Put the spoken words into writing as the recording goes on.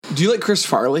Do you like Chris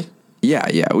Farley?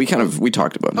 Yeah. We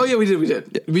talked about him. Oh, yeah, we did. Yeah.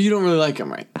 But you don't really like him,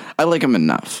 right? I like him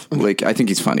enough. Like, I think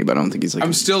he's funny, but I don't think he's like...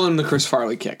 I'm still in the Chris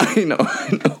Farley kick. I know.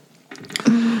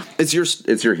 It's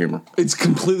your humor. It's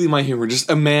completely my humor.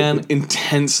 Just a man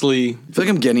intensely... I feel like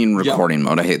I'm getting in recording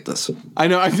mode. I hate this. I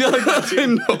know. I feel like that too. I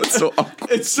know. It's so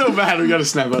awkward. It's so bad. We got to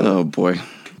snap out. Oh, boy.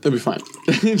 It'll be fine.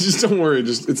 Just don't worry.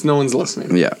 It's no one's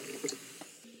listening. Yeah.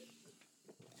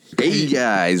 Hey,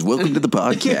 guys. Welcome to the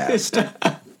podcast.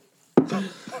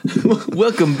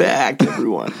 Welcome back,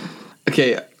 everyone.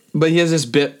 Okay, but he has this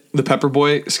bit, the Pepper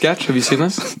Boy sketch. Have you seen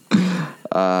this?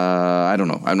 I don't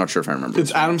know. I'm not sure if I remember.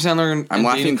 It's Adam Sandler and I'm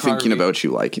laughing Dana thinking Carvey. about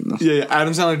you liking this. Yeah,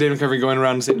 Adam Sandler and Dana Carvey going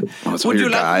around and saying, "Would you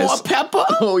like more pepper?"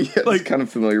 Oh yeah, like kind of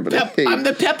familiar, but I'm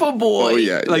the Pepper Boy. Oh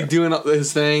yeah, like doing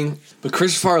his thing. But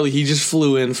Chris Farley, he just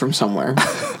flew in from somewhere,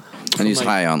 and he's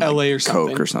high on LA or something.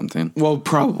 coke or something. Well,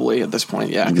 probably at this point,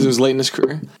 yeah, because it was late in his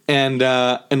career. And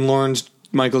Lawrence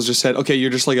Michaels just said, "Okay, you're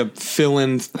just like a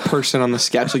fill-in person on the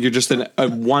sketch. Like you're just a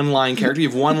one-line character. You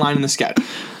have one line in the sketch."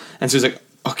 And so he's like,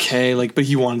 "Okay," like, but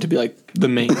he wanted to be like the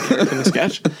main character in the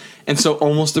sketch. And so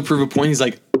almost to prove a point, he's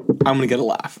like, "I'm gonna get a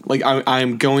laugh. Like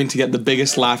I'm going to get the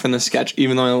biggest laugh in the sketch,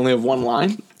 even though I only have one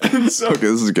line." And so, okay,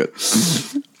 this is good.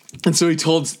 And so he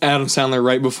told Adam Sandler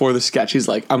right before the sketch, he's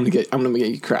like, I'm gonna get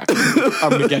you cracked. I'm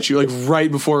gonna get you, like,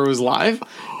 right before it was live.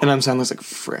 And Adam Sandler's like,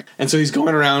 frick. And so he's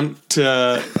going around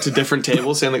to different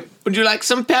tables saying, like, would you like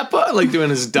some pepper? Like doing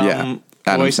his dumb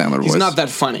Adam voice. Sandler voice. He's not that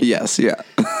funny. Yes, yeah.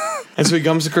 And so he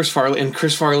comes to Chris Farley, and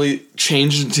Chris Farley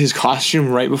changed his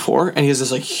costume right before, and he has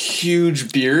this, like,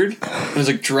 huge beard, and he's,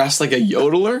 like, dressed like a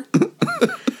yodeler.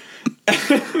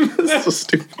 That's so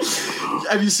stupid.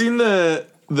 Have you seen the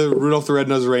Rudolph the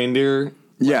Red-Nosed Reindeer?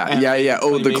 Yeah.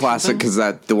 Oh, the classic, because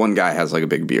the one guy has like a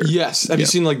big beard. Yes. Have you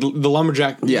seen like the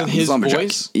lumberjack? Yeah, his lumberjack.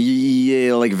 voice.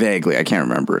 Yeah, like vaguely. I can't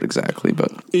remember it exactly,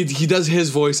 but He does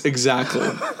his voice exactly.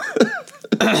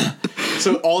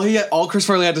 So all Chris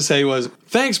Farley had to say was,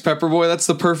 "Thanks, Pepper Boy. That's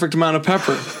the perfect amount of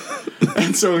pepper."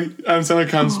 And so Adam Sandler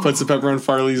comes, puts the pepper on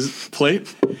Farley's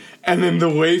plate, and then the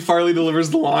way Farley delivers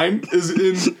the line is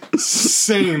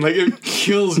insane. Like, it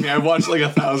kills me. I've watched it like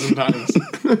 1,000 times.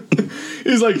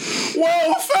 He's like,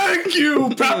 "Well, thank you,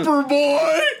 Pepper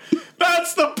Boy.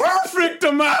 That's the perfect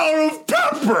amount of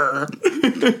pepper."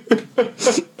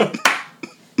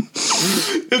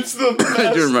 It's the best.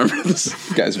 I do remember this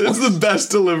guy's voice. It's the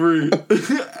best delivery. And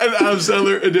Adam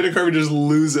Sandler and Dana Carvey just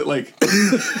lose it, like,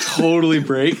 totally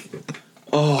break.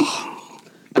 Oh.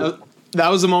 That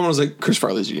was the moment I was like, Chris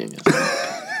Farley's a genius.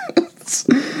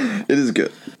 It is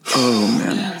good. Oh,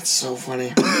 man. It's so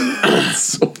funny. It's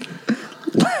so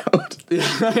loud.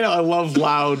 Yeah, I love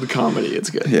loud comedy. It's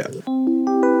good. Yeah.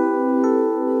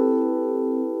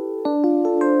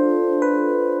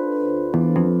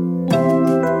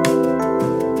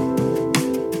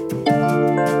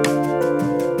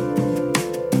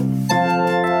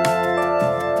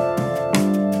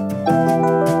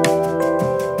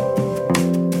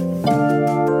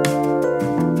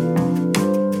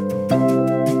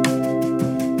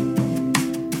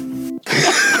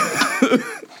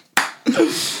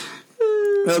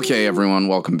 Okay, everyone,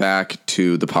 welcome back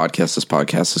to the podcast. This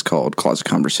podcast is called Closet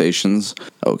Conversations.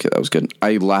 Okay, that was good.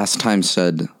 I last time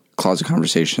said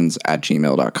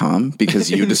closetconversations@gmail.com because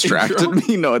you distracted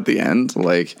me, at the end.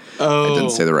 Like, I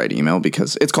didn't say the right email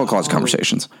because it's called Closet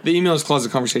Conversations. The email is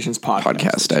Closet Conversations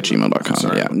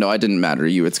podcast@gmail.com. Yeah, no, I didn't matter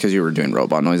you. It's because you were doing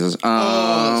robot noises.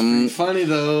 That's pretty funny,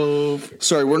 though.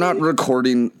 Sorry, we're not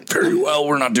recording very well.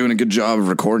 We're not doing a good job of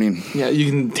recording. Yeah,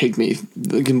 you can you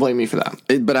can blame me for that.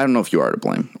 But I don't know if you are to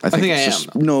blame. I think I it's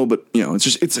am. No, but,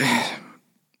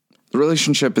 the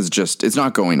relationship is it's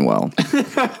not going well,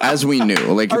 as we knew.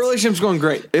 Like, Our relationship's going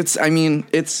great. We're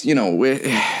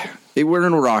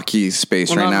in a rocky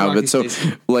space right now, but so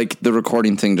like the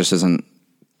recording thing just isn't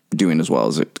doing as well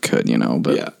as it could,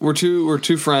 But yeah, we're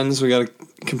two friends. We got a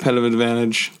competitive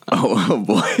advantage. Oh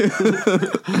boy,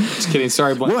 Just kidding.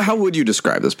 Sorry, Blaine. Well, how would you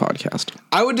describe this podcast?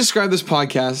 I would describe this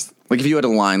podcast. Like, if you had a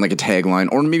line, like a tagline,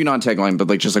 or maybe not a tagline, but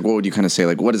like just like what would you kind of say?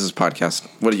 Like, what is this podcast?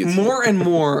 What do you More and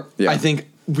more? Yeah. I think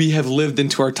we have lived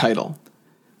into our title.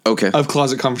 Okay. Of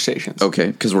Closet Conversations.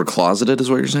 Okay, because we're closeted, is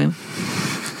what you're saying?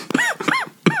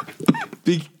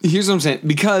 Here's what I'm saying.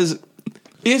 Because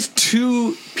if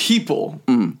two people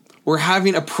were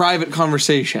having a private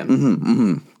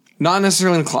conversation, not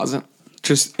necessarily in the closet,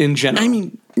 just in general. I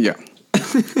mean, yeah.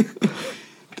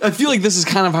 I feel like this is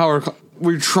kind of how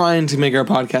we're trying to make our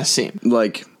podcast seem.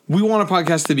 Like, we want a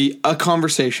podcast to be a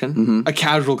conversation, a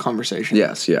casual conversation.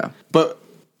 yes, yeah. But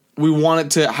we want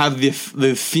it to have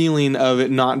the feeling of it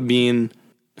not being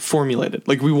formulated.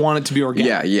 Like we want it to be organic.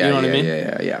 Yeah. You know what I mean?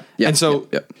 Yeah. And so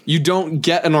you don't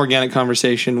get an organic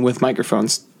conversation with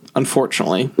microphones,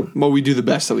 unfortunately. But we do the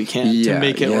best that we can to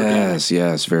make it organic.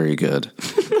 Yes, very good.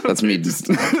 That's me.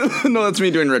 No, that's me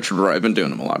doing Richard Roy. I've been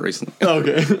doing them a lot recently.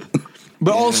 Okay.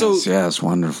 But also,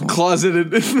 wonderful.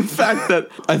 Closeted in the fact that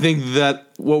I think that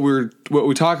what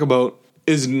we talk about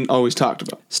isn't always talked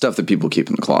about. Stuff that people keep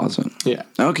in the closet. Yeah.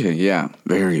 Okay, yeah.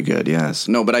 Very good, yes.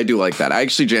 No, but I do like that. I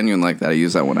actually genuinely like that. I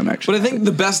use that when I'm actually... But I think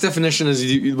the best definition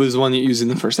was one you used in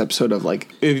the first episode of like,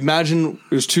 imagine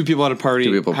there's two people at a party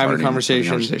having a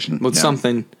conversation with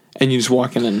something, and you just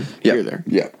walk in and you're there.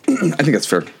 Yeah. I think that's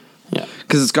fair. Yeah.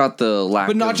 Because it's got the lack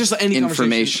but not of just any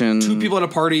information. Two people at a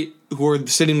party who are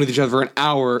sitting with each other for an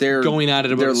hour, going at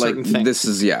it about a certain thing. This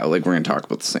is, like we're going to talk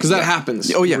about the same. Because that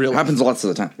happens. Oh, yeah. It happens lots of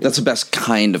the time. That's the best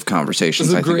kind of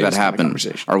conversations I think that happen.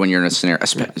 Or when you're in a scenario,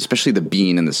 especially the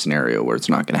being in the scenario where it's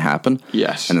not going to happen.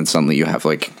 Yes. And then suddenly you have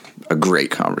like a great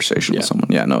conversation with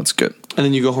someone. Yeah, no, it's good. And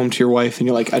then you go home to your wife and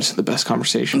you're like, I just had the best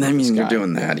conversation. I mean, you're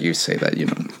doing that. You say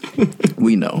that,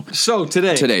 we know. So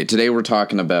today we're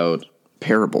talking about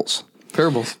parables.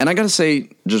 And I got to say,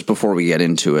 just before we get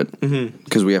into it,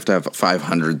 because we have to have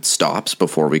 500 stops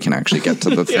before we can actually get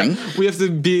to the thing. We have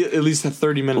to be at least at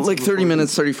 30 minutes. Like 30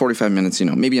 minutes, 30, 45 minutes,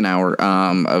 maybe an hour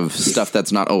of stuff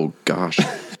that's not, oh gosh.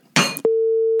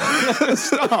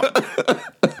 Stop.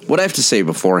 What I have to say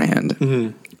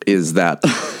beforehand is that,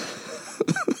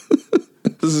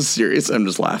 this is serious, I'm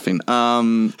just laughing.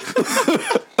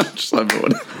 Just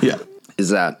everyone. Yeah.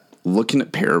 Is that looking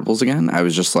at parables again, I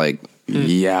was just like,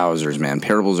 yowzers, man.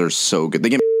 Parables are so good. They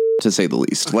get to say the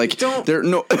least. Like, they're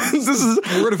no. This is.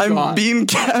 Word of God. I'm being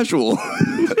casual.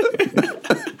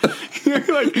 You're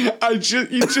like,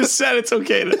 you just said it's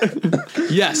okay to.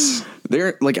 Yes.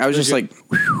 They're like, I was just like,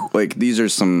 like these are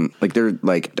some like they're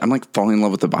like I'm like falling in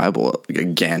love with the Bible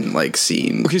again. Like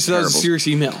seeing. Okay, so that was a serious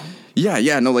email.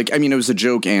 Yeah, no, like I mean, it was a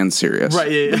joke and serious,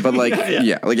 right? Yeah. But like,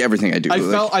 like everything I do,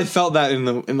 I felt that in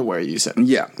the way you said.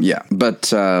 Yeah, but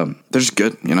they're just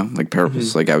good, like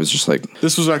parables. Like I was just like,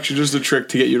 this was actually just a trick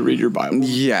to get you to read your Bible.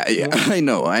 Yeah, I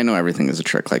know everything is a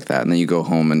trick like that, and then you go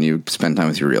home and you spend time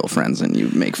with your real friends and you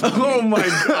make fun. Oh my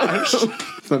gosh,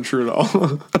 it's not true at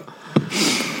all.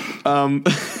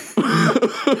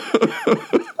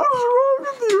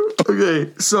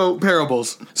 Okay, so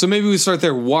parables. So maybe we start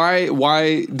there.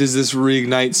 Why does this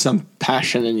reignite some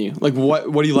passion in you? Like,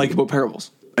 what do you like about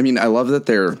parables? I mean, I love that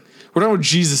we're talking about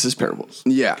Jesus' parables.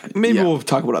 Yeah. Maybe we'll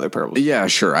talk about other parables. Yeah,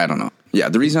 sure. I don't know. Yeah,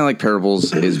 the reason I like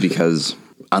parables is because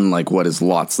unlike what is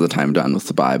lots of the time done with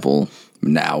the Bible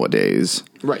nowadays,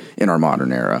 right, in our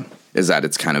modern era, is that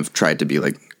it's kind of tried to be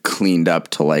like cleaned up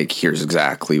to like, here's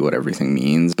exactly what everything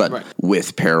means. But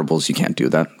with parables, you can't do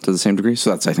that to the same degree. So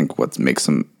that's, I think, what makes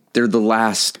them... They're the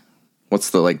last... What's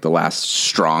the last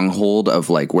stronghold of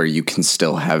like where you can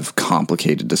still have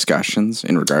complicated discussions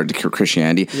in regard to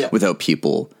Christianity without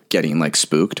people getting like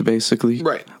spooked, basically.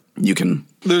 Right. You can...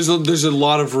 There's a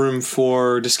lot of room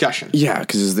for discussion. Yeah,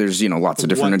 because there's, lots of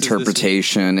different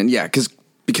interpretation. And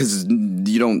because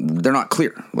they're not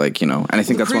clear, and I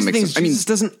think that's what makes sense. Jesus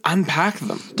doesn't unpack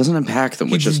them.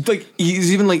 Which is like,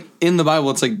 he's even like in the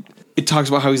Bible, it's like, it talks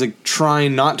about how he's like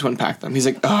trying not to unpack them. He's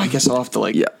like, oh, I guess I'll have to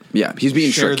like, yeah, he's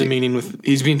being share tricky. The meaning with,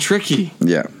 he's being tricky.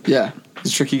 Yeah.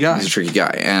 He's a tricky guy.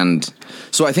 And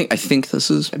so I think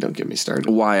this is, don't get me started.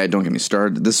 Why I don't get me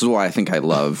started. This is why I think I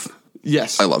love,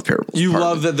 I love parables. You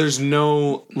love that there's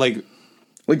no like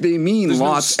they mean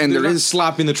lots, and there is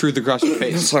slapping the truth across your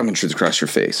face. Slapping the truth across your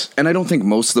face, and I don't think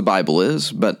most of the Bible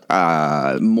is, but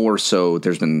more so.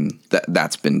 There's been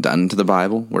that's been done to the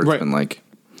Bible, where it's been like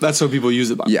that's how people use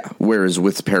the Bible. Yeah, whereas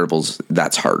with parables,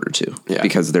 that's harder to,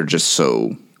 because they're just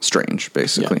so strange.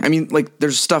 Basically, I mean, like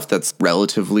there's stuff that's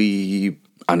relatively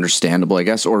understandable, I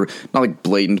guess, or not like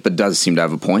blatant, but does seem to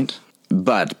have a point.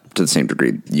 But to the same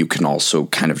degree, you can also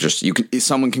kind of just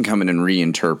someone can come in and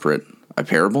reinterpret a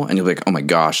parable, and you'll be like, oh my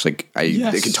gosh, like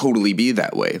it could totally be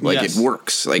that way. Like it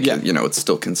works. Like it's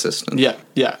still consistent.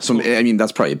 Yeah. So I mean,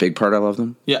 that's probably a big part I love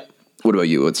them. Yeah. What about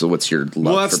you? What's your love?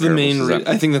 Well, that's for the main.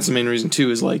 I think that's the main reason too.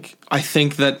 Is like I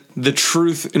think that the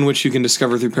truth in which you can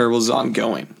discover through parables is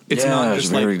ongoing. It's not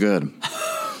just very good.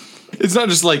 It's not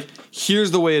just like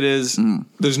here's the way it is.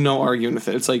 There's no arguing with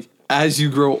it. It's like as you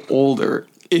grow older,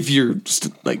 if you're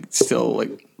still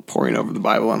poring over the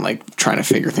Bible and like trying to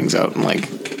figure things out and like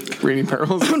reading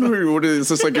parables. What is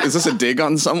this like? Is this a dig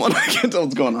on someone? I can't tell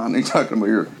what's going on. Are you talking about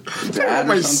your dad?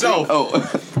 Myself.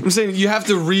 Oh, I'm saying you have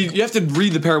to read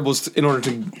the parables in order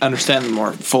to understand them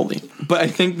more fully. But I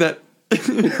think that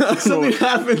something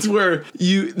happens where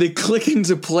they click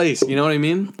into place. You know what I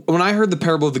mean? When I heard the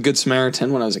parable of the Good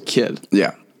Samaritan when I was a kid,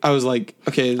 I was like,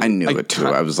 okay. I knew it too.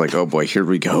 I was like, oh boy, here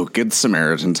we go. Good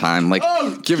Samaritan time. Like,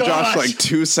 give Josh like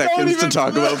 2 seconds to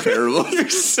talk about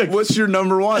parables. What's your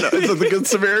number one? Is it the Good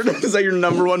Samaritan? Is that your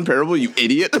number one parable, you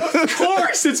idiot? Of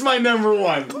course it's my number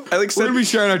one. I like said, we're going to be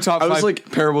sharing our top 5 I was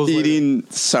like parables eating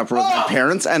later. supper with my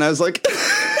parents, and I was like,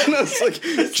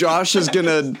 Josh is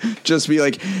gonna just be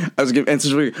like, I was gonna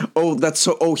answer, oh, that's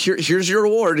so, oh, here's your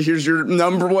award. Here's your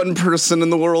number one person in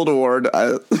the world award.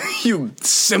 You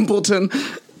simpleton.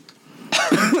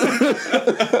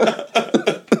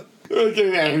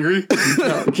 Getting angry.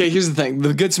 No, okay, here's the thing.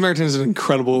 The Good Samaritan is an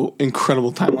incredible,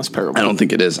 incredible timeless parable. I don't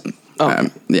think it isn't.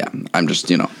 Yeah, I'm just,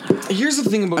 Here's the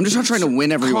thing about... I'm just not trying to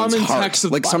win everyone's heart.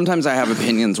 Like, sometimes I have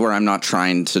opinions where I'm not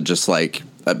trying to just, like,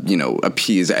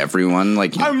 appease everyone.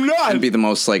 Like, I'm not. And be the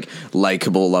most, like,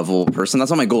 likable, lovable person.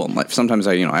 That's not my goal in life. Sometimes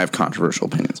I have controversial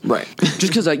opinions. Right. Just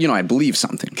because, I believe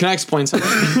something. Can I explain something?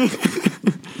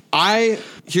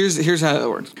 Here's how that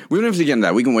works. We don't have to get into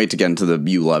that. We can wait to get into the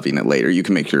you loving it later. You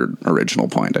can make your original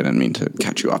point. I didn't mean to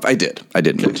cut you off. I did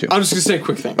mean to. I'm just gonna say a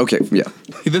quick thing. Okay, yeah.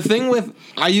 The thing with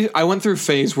I went through a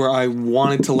phase where I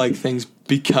wanted to like things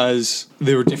because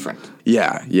they were different.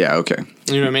 Yeah, okay.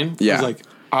 You know what I mean? Yeah. It was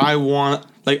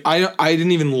like I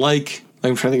didn't even like.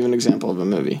 I'm trying to think of an example of a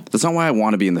movie. That's not why I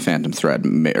want to be in the Phantom Thread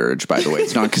marriage, by the way.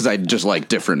 It's not because I just like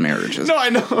different marriages. No, I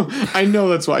know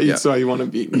that's why that's why you want to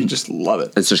be. You just love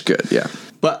it. It's just good, yeah.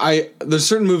 But there's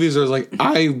certain movies where I was like,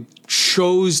 I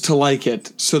chose to like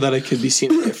it so that it could be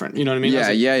seen as different. You know what I mean? Yeah,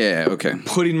 like yeah, okay.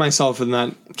 Putting myself in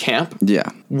that camp. Yeah.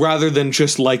 Rather than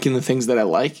just liking the things that I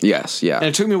like. Yes, yeah. And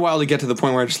it took me a while to get to the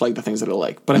point where I just like the things that I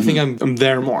like. But I think I'm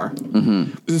there more.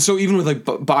 Mm-hmm. And so even with like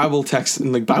Bible texts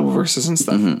and like Bible verses and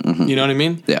stuff, you know what I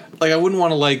mean? Yeah. Like I wouldn't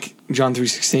want to like John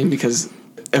 3:16 because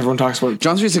everyone talks about it.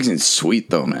 John 3:16 is sweet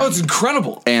though, man. Oh, it's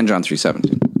incredible. And John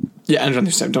 3:17. Yeah, and John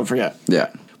 3:17, don't forget. Yeah.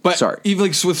 But sorry. Even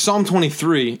like so with Psalm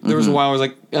 23, there was a while I was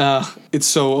like, it's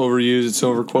so overused, it's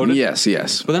so overquoted.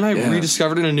 Yes. But then I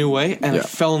rediscovered it in a new way, and I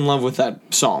fell in love with that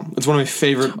psalm. It's one of my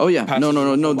favorite. Oh yeah,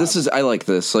 no. This is I like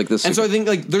this. And so I think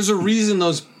like there's a reason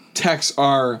those texts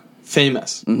are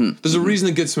famous. Mm-hmm. There's a reason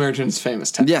the Good Samaritan is famous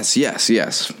text. Yes.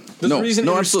 There's a reason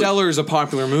Interstellar is a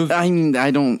popular movie. I mean, I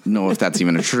don't know if that's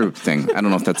even a true thing. I don't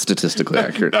know if that's statistically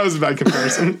accurate. That was a bad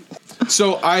comparison.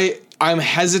 So I'm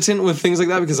hesitant with things like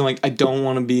that because I'm like, I don't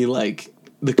want to be like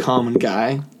the common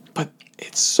guy, but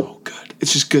it's so good.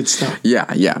 It's just good stuff.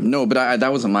 Yeah. No, but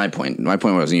that wasn't my point. My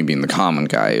point wasn't you being the common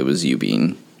guy. It was you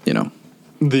being,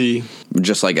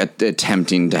 just like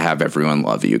attempting to have everyone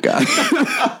love you guy.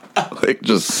 Like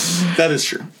just. That is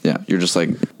true. Yeah. You're just like,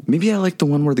 maybe I like the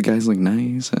one where the guy's like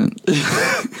nice. And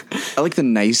I like the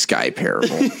nice guy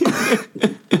parable.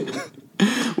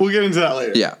 We'll get into that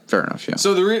later. Yeah, fair enough. Yeah.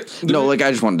 So I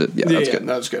just wanted to. Yeah, that's good.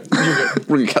 That's good. You're good.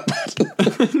 We're gonna cut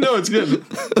that. No, it's good.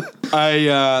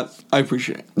 I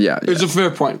appreciate it. Yeah, it's a fair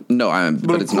point. No,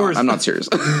 but it's not. I'm not serious.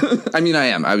 I mean, I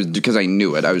am. I was because I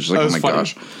knew it. I was just like, oh my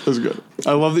gosh, that was good.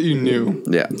 I love that you knew.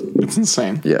 Yeah, it's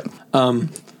insane. Yeah.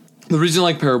 The reason I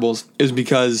like parables is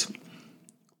because.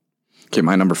 Okay,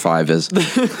 my number 5 is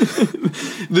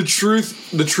the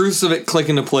truths of it click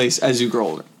into place as you grow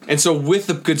older. And so with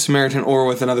the Good Samaritan or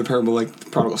with another parable like the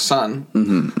Prodigal Son,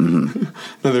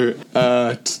 another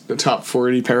top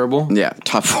 40 parable. Yeah,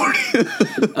 top 40.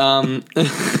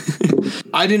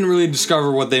 I didn't really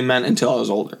discover what they meant until I was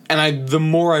older. And the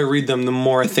more I read them, the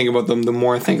more I think about them, the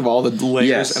more I think of all the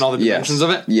layers and all the dimensions of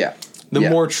it. Yeah. The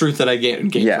more truth that I gain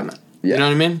from it. Yeah. You know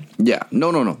what I mean? Yeah.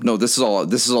 No. This is all.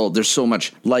 There's so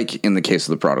much, like in the case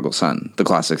of the Prodigal Son, the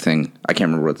classic thing. I can't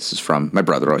remember where this is from. My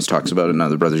brother always talks about it, and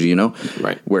other brothers,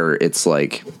 right? Where it's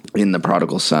like in the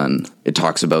Prodigal Son, it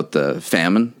talks about the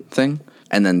famine thing,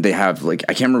 and then they have like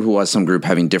I can't remember who it was. Some group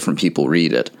having different people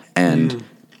read it and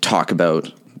talk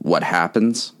about what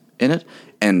happens in it.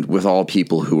 And with all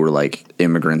people who were like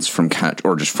immigrants from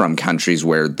or just from countries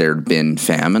where there'd been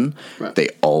famine, they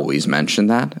always mention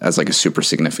that as like a super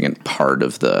significant part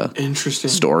of the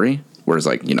story. Whereas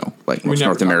like, like most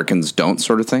North Americans don't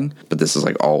sort of thing. But this is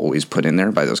like always put in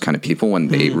there by those kind of people. When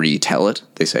they retell it,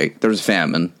 they say there's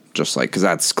famine, just like, because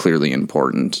that's clearly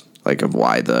important, like of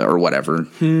why or whatever,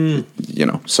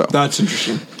 so. That's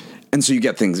interesting. And so you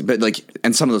get things, but like,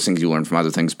 and some of those things you learn from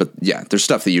other things, but yeah, there's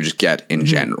stuff that you just get in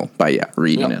general by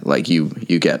reading it. Like you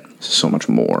get so much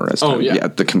more as to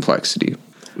the complexity.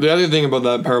 The other thing about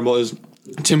that parable is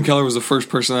Tim Keller was the first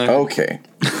person that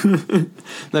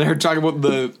I heard talk about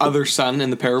the other son in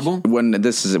the parable. When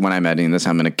I'm editing this,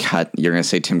 I'm going to cut. You're going to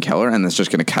say Tim Keller, and it's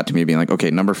just going to cut to me being like,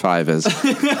 okay, number 5 is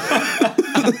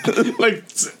like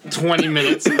 20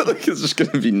 minutes. Like it's just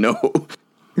going to be no.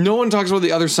 No one talks about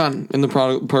the other son in the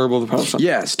parable of the prodigal son.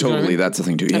 Yes, totally. You know what I mean? That's the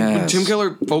thing too. Yeah. Tim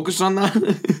Keller focused on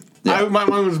that. Yeah. My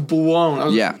mind was blown. I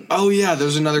was like, oh yeah,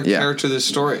 there's another character to this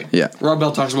story. Yeah. Rob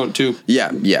Bell talks about it too.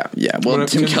 Yeah. Well,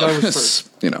 Tim Keller is,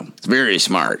 it's very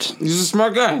smart. He's a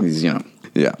smart guy. He's, yeah.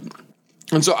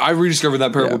 And so I rediscovered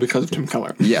that parable because of Tim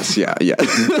Keller. Yes, yeah.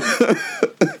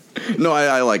 No,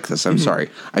 I like this. I'm sorry.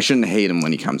 I shouldn't hate him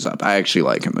when he comes up. I actually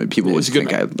like him. People would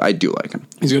think I do like him.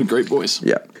 He's got a great voice.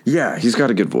 Yeah. Yeah, he's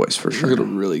got a good voice for sure. He's got a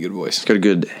really good voice. He's got a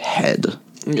good head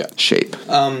shape.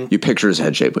 You picture his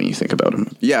head shape when you think about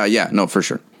him. Yeah. No, for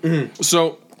sure. Mm-hmm.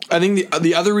 So I think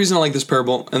the other reason I like this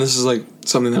parable, and this is like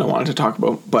something that I wanted to talk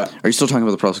about, but... Are you still talking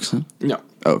about the prodigal son? No.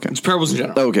 Oh, okay. It's parables in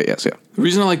general. Oh, okay, yes, yeah. The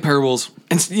reason I like parables,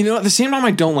 and at the same time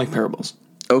I don't like parables.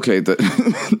 Okay,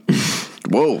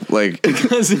 whoa, like,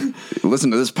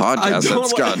 listen to this podcast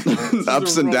that's got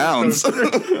ups and downs.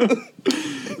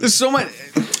 There's so much.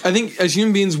 I think as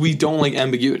human beings, we don't like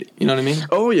ambiguity. You know what I mean?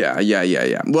 Oh,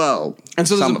 yeah. Well, and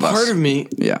so there's a part of me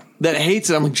that hates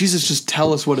it. I'm like, Jesus, just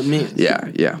tell us what it means.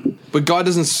 Yeah. But God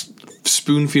doesn't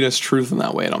spoon feed us truth in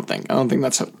that way, I don't think. I don't think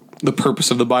that's the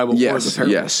purpose of the Bible or the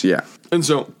parable. Yes, yeah. And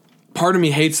so part of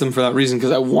me hates them for that reason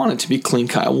because I want it to be clean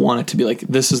cut. I want it to be like,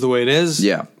 this is the way it is.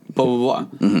 Yeah. Blah, blah, blah.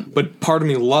 Mm-hmm. But part of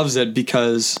me loves it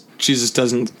because Jesus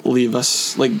doesn't leave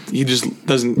us, like, he just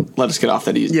doesn't let us get off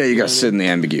that easy. Yeah, you got to sit in the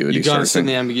ambiguity. You got to sit in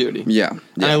the ambiguity. Yeah.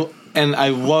 And I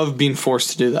love being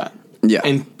forced to do that. Yeah.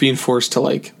 And being forced to,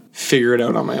 like, figure it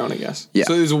out on my own, I guess. Yeah.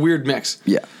 So there's a weird mix.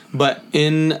 Yeah. But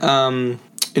in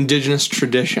indigenous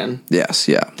tradition,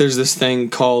 there's this thing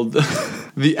called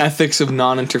the ethics of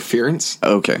non-interference.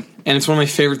 Okay. And it's one of my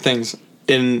favorite things.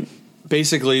 In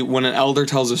basically, when an elder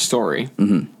tells a story,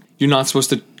 you're not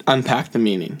supposed to unpack the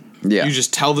meaning. Yeah. You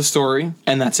just tell the story,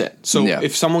 and that's it. So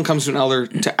if someone comes to an elder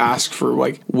to ask for,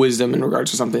 like, wisdom in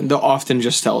regards to something, they'll often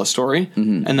just tell a story,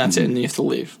 and that's it, and you have to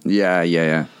leave.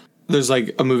 Yeah. There's,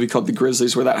 like, a movie called The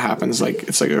Grizzlies where that happens. Like,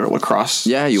 it's like a lacrosse.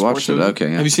 Yeah, you watched it. Movie. Okay.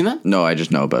 Yeah. Have you seen that? No, I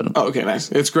just know about it. Oh, okay,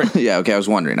 nice. It's great. Yeah, okay, I was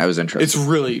wondering. I was interested. It's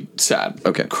really sad.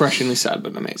 Okay. Crushingly sad,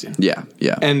 but amazing. Yeah.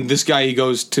 And this guy, he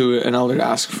goes to an elder to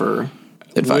ask for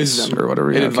advice wisdom or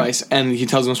whatever. Advice, and he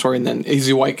tells him a story, and then he's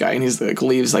a white guy, and he's like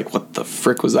leaves like, what the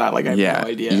frick was that? Like, I have no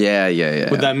idea. Yeah.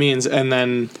 What that means, and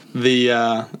then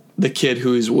the kid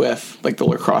who he's with, like the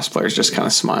lacrosse player, is just kind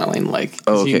of smiling, like,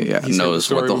 he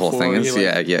knows what the whole thing is.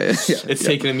 Yeah. It's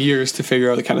taken him years to figure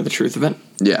out the truth of it.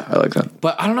 Yeah, I like that.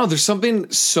 But I don't know. There's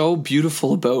something so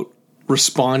beautiful about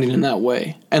responding in that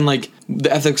way, and like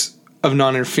the ethics of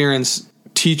non-interference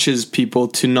teaches people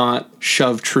to not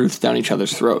shove truth down each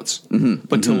other's throats,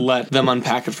 but to let them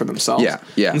unpack it for themselves. Yeah.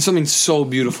 And there's something so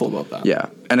beautiful about that. Yeah.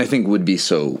 And I think would be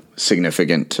so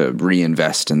significant to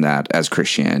reinvest in that as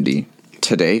Christianity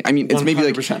today. I mean, it's 100%. Maybe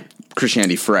like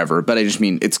Christianity forever, but I just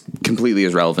mean it's completely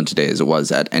as relevant today as it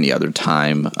was at any other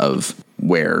time of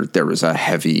where there was a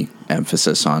heavy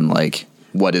emphasis on like,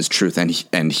 what is truth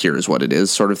and here's what it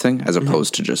is sort of thing, as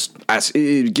opposed to just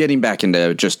getting back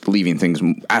into just leaving things,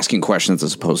 asking questions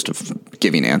as opposed to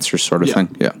giving answers sort of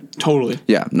thing. Yeah. Totally.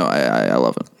 Yeah. No, I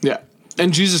love it. Yeah.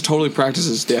 And Jesus totally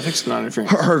practices the ethics of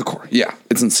non-interference. Hardcore. Yeah.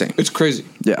 It's insane. It's crazy.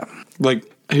 Yeah. Like,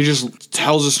 he just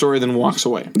tells a story, then walks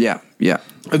away. Yeah. Like,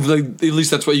 at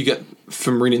least that's what you get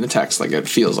from reading the text. Like, it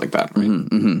feels like that,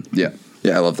 right? Yeah.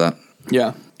 Yeah, I love that.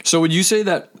 Yeah. So would you say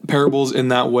that parables in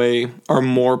that way are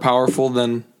more powerful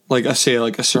than, like, a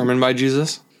sermon by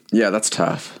Jesus? Yeah, that's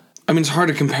tough. I mean, it's hard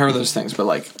to compare those things, but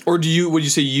like, or would you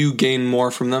say you gain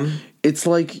more from them? It's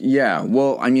like, yeah,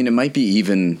 well, I mean, it might be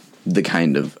even the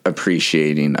kind of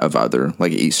appreciating of other,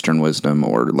 like Eastern wisdom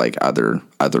or like other,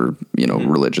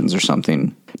 religions or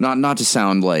something. Not to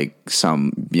sound like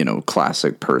some,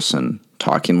 classic person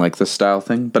talking like this style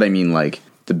thing, but I mean, like,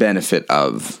 the benefit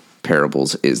of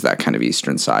parables is that kind of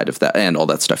Eastern side of that and all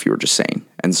that stuff you were just saying.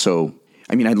 And so,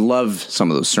 I mean, I love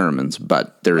some of those sermons,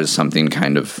 but there is something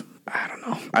kind of, I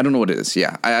don't know what it is.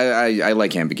 Yeah. I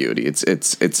like ambiguity.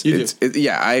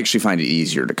 Yeah, I actually find it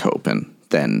easier to cope in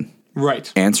than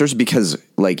answers because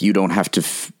like you don't have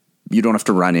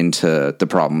to run into the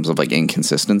problems of like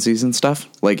inconsistencies and stuff.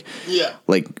 Like,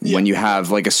 when you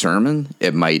have like a sermon,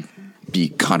 it might be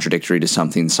contradictory to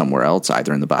something somewhere else,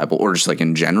 either in the Bible or just like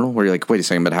in general, where you're like, wait a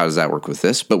second, but how does that work with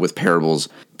this? But with parables,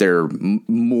 they're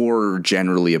more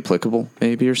generally applicable,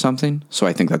 maybe, or something. So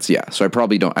I think that's, so I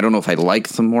don't know if I like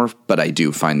them more, but I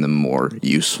do find them more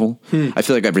useful. I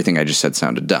feel like everything I just said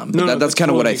sounded dumb, but that's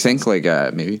kind of what I think, like,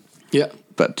 maybe. Yeah.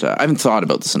 But I haven't thought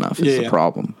about this enough. It's the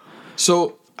problem.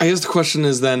 So I guess the question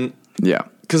is then,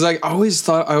 because I always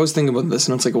think about this,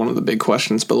 and it's like one of the big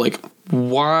questions, but like,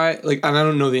 why, like, and I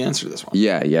don't know the answer to this one.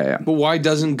 Yeah. But why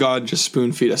doesn't God just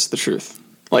spoon feed us the truth?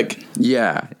 Like,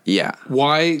 yeah.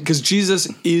 why? Because Jesus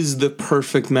is the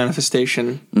perfect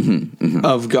manifestation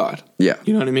of God. Yeah.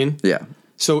 You know what I mean? Yeah.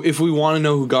 So if we want to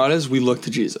know who God is, we look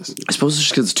to Jesus. I suppose it's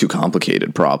just because it's too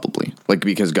complicated, probably. Like,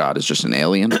 because God is just an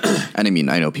alien. And I mean,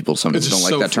 I know people sometimes don't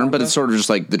like that term, but it's sort of just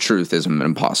like the truth is an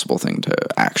impossible thing to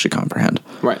actually comprehend.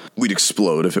 Right. We'd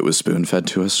explode if it was spoon-fed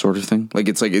to us, sort of thing. Like,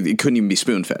 it's like, it couldn't even be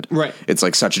spoon-fed. Right. It's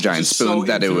like such a giant spoon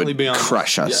that it would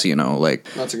crush us, you know? Like,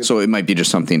 so it might be just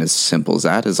something as simple as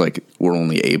that, is like, we're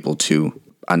only able to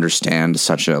understand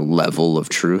such a level of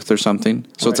truth or something.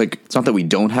 So it's like, it's not that we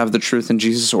don't have the truth in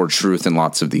Jesus or truth in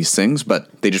lots of these things,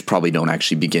 but they just probably don't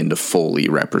actually begin to fully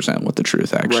represent what the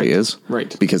truth actually is.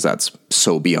 Right. Because that's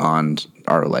so beyond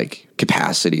our like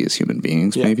capacity as human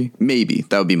beings, maybe.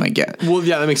 That would be my guess. Well,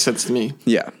 yeah, that makes sense to me.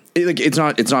 Yeah. It's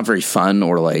not very fun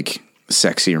or like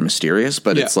sexy or mysterious,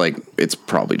 but it's like, it's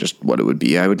probably just what it would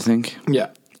be, I would think. Yeah.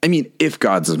 I mean, if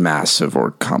God's as massive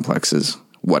or complex as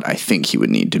what I think he would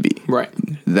need to be, right,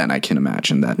 then I can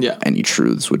imagine that any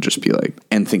truths would just be like,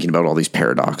 and thinking about all these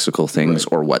paradoxical things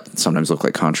or what sometimes look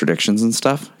like contradictions and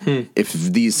stuff. If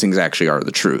these things actually are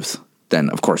the truth,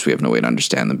 then of course we have no way to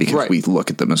understand them because we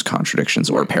look at them as contradictions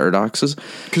or paradoxes.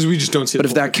 Because we just don't see. But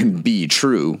if that can be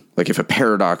true, like if a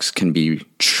paradox can be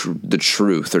the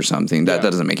truth or something, that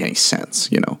doesn't make any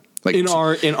sense, you know. Like in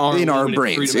our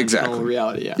brains, exactly.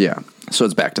 Reality, yeah. So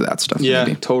it's back to that stuff. Yeah,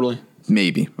 maybe. Totally.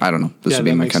 Maybe. I don't know. This would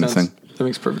be my kind of thing. That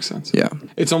makes perfect sense. Yeah.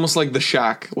 It's almost like the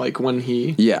Shack, like when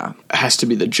he has to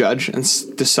be the judge and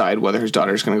decide whether his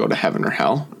daughter is going to go to heaven or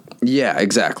hell. Yeah,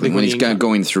 exactly. Like when he's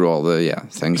going through all the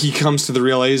things. He comes to the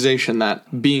realization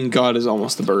that being God is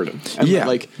almost the burden.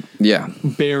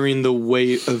 And bearing the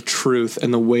weight of truth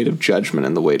and the weight of judgment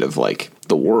and the weight of like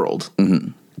the world.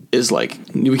 Is like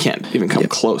we can't even come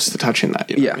close to touching that.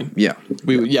 You know what I mean?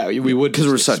 We would, because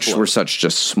we're such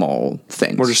just small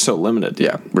things. We're just so limited.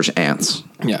 Yeah, we're just ants.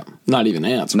 Yeah, not even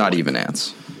ants.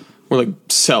 We're like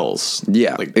cells.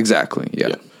 Yeah, like, exactly.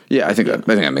 Yeah. I think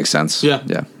that makes sense. Yeah,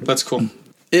 that's cool.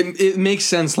 It makes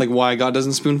sense, like, why God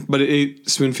doesn't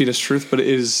spoon feed us truth, but it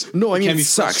is... No, I mean, it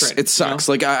sucks. It sucks.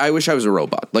 You know? Like, I wish I was a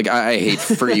robot. Like, I hate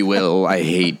free will. I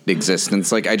hate existence.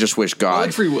 Like, I just wish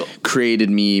God free will. Created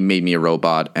me, made me a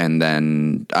robot, and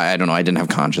then, I don't know, I didn't have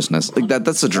consciousness. Like,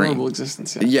 that's a dream. Horrible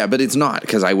existence, yeah, but it's not,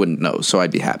 because I wouldn't know, so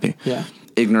I'd be happy. Yeah.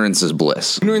 Ignorance is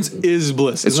bliss. Ignorance is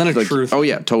bliss. Isn't that a truth? Oh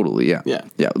yeah, totally. Yeah.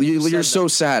 You're so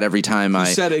sad every time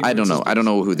I don't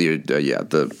know who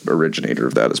the originator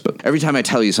of that is, but every time I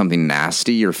tell you something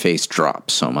nasty, your face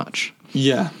drops so much.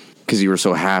 Yeah. Because you were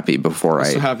so happy before I.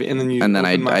 So happy, and then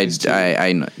I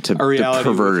to the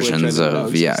perversions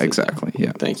of exactly.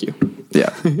 Yeah. Thank you.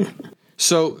 Yeah.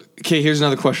 So, okay, here's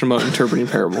another question about interpreting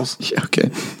parables. Yeah, okay. I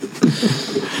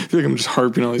feel like I'm just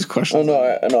harping all these questions.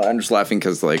 Oh, no, I'm just laughing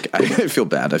because, like, I feel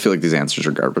bad. I feel like these answers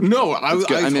are garbage. No, I'm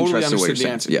totally understood the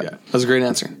answer. Yeah. That was a great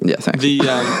answer. Yeah, thanks.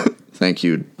 Thank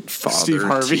you, Father. Steve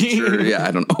Harvey. Teacher. Yeah, I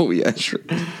don't know. Yeah, sure.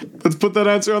 Let's put that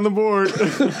answer on the board.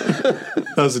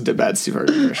 That was a bad Steve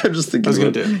Harvey impression. I'm just thinking I was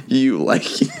going to do you like...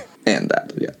 And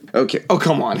that, yeah. Okay. Oh,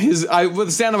 come on. The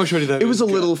stand-up I showed you that. It was a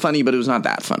little funny, but it was not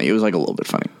that funny. It was, like, a little bit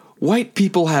funny. White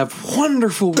people have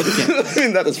wonderful weekends. I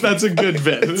mean, that's a good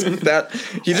bit.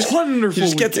 He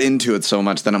just gets into it so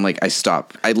much that I'm like, I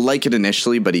stop. I like it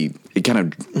initially, but it kind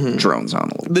of drones on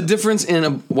a little. The difference in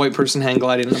a white person hang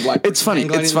gliding and a black person it's funny.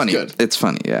 It's funny. Good. It's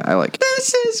funny. Yeah, I like it.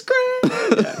 This is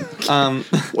great.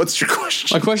 What's your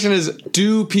question? My question is,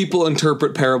 do people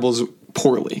interpret parables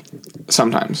poorly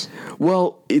sometimes?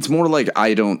 Well, it's more like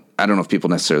I don't know if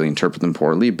people necessarily interpret them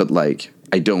poorly, but like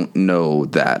I don't know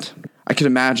that. I can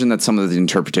imagine that some of the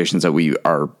interpretations that we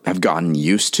have gotten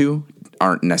used to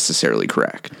aren't necessarily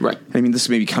correct. Right. I mean, this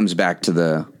maybe comes back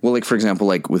to like, for example,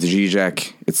 like with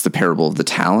Zizek, it's the parable of the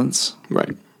talents.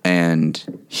 Right.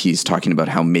 And he's talking about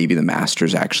how maybe the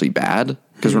master's actually bad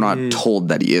because we're not told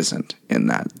that he isn't in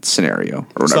that scenario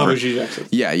or whatever.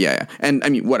 Yeah. And I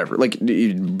mean, whatever. Like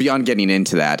beyond getting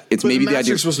into that, it's maybe the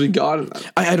idea. Supposed to be God in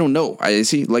that. I don't know. I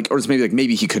see. Like, or it's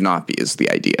maybe he could not be is the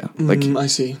idea. Like I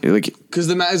see. Like because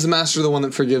is the master the one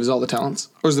that forgives all the talents,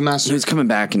 or is the master? He's coming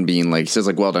back and being like, he says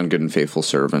like, "Well done, good and faithful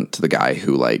servant," to the guy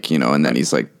who like and then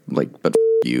he's like, but.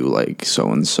 You like so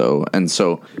and so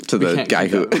to the guy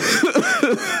who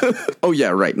oh yeah,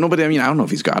 right. No, but I mean I don't know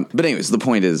if he's God. But anyways, the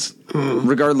point is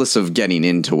regardless of getting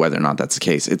into whether or not that's the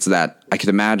case, it's that I could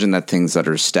imagine that things that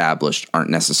are established aren't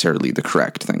necessarily the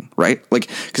correct thing, right? Like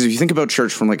because if you think about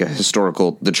church from like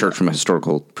the church from a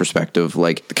historical perspective,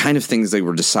 like the kind of things they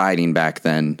were deciding back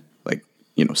then, like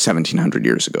 1700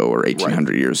 years ago or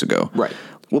 1800 years ago. Right.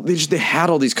 Well, they had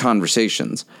all these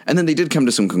conversations, and then they did come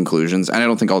to some conclusions, and I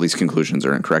don't think all these conclusions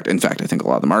are incorrect. In fact, I think a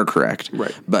lot of them are correct.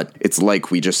 Right. But it's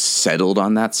like we just settled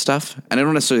on that stuff, and I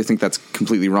don't necessarily think that's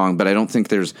completely wrong, but I don't think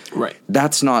there's... Right.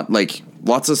 That's not, like,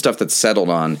 lots of stuff that's settled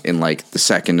on in, like, the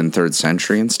 2nd and 3rd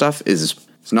century and stuff is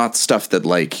not stuff that,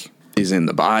 like, is in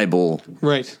the Bible.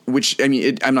 Right. Which, I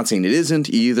mean, I'm not saying it isn't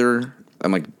either.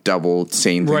 I'm, like, double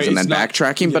saying things and then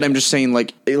backtracking, but I'm just saying,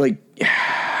 like,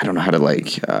 I don't know how to,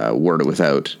 like, word it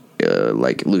without,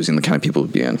 like, losing the kind of people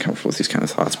who'd be uncomfortable with these kind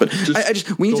of thoughts. But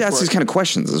we need to ask these kind of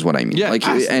questions is what I mean. Yeah, like,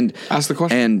 ask the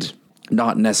question. And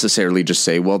not necessarily just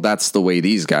say, well, that's the way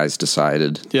these guys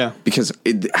decided. Yeah. Because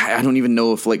I don't even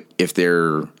know if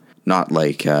they're not,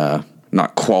 like,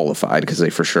 not qualified, because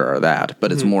they for sure are that.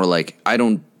 But it's more like, I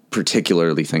don't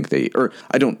particularly think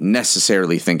I don't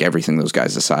necessarily think everything those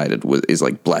guys decided is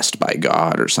like blessed by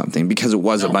God or something, because it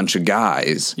was a bunch of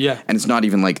guys. Yeah. And it's not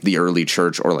even like the early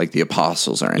church or like the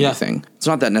apostles or anything. Yeah. It's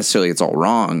not that necessarily it's all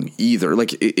wrong either. Like,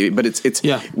 but it's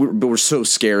but we're so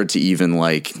scared to even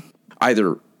like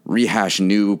either rehash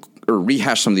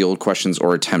some of the old questions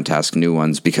or attempt to ask new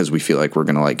ones, because we feel like we're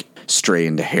going to like stray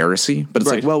into heresy. But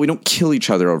it's like, well, we don't kill each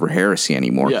other over heresy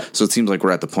anymore. Yeah. So it seems like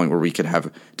we're at the point where we could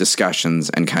have discussions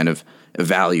and kind of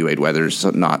evaluate whether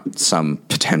not some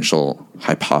potential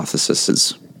hypothesis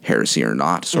is heresy or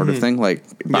not, sort of thing, like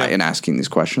in asking these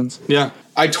questions. Yeah,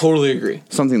 I totally agree.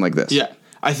 Something like this. Yeah,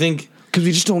 I think... Because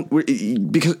we just don't,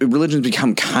 because religion's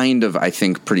become kind of, I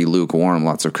think, pretty lukewarm,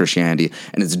 lots of Christianity,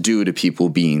 and it's due to people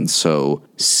being so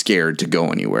scared to go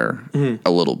anywhere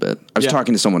a little bit. I was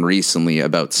talking to someone recently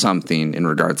about something in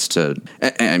regards to,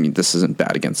 I mean, this isn't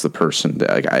bad against the person.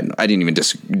 Like, I didn't even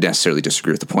necessarily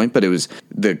disagree with the point, but it was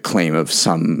the claim of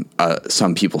some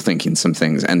people thinking some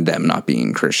things and them not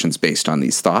being Christians based on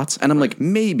these thoughts. And I'm like,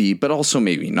 maybe, but also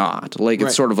maybe not. Like,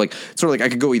 it's sort of like I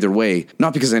could go either way,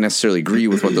 not because I necessarily agree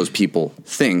with what those people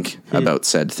think about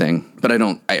said thing, but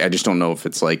I just don't know if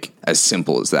it's like as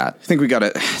simple as that. I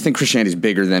think Christianity's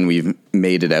bigger than we've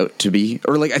made it out to be,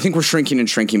 or like I think we're shrinking and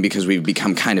shrinking because we've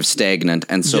become kind of stagnant,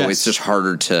 and so it's just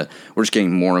harder we're just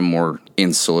getting more and more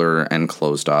insular and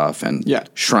closed off and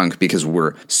shrunk because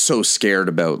we're so scared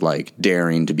about like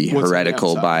daring to be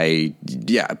heretical by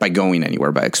going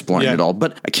anywhere, by exploring it all.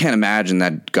 But I can't imagine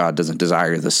that God doesn't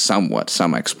desire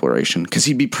some exploration, because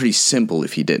he'd be pretty simple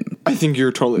if he didn't. I think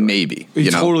you're totally right. Maybe he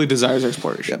totally desires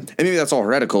exploration. And maybe that's all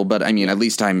heretical, but I mean, at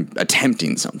least I'm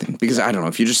attempting something, because I don't know,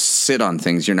 if you just sit on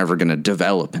things, you're never going to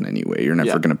develop in any way. You're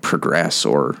never going to progress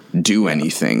or do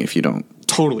anything if you don't.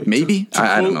 Totally. Maybe?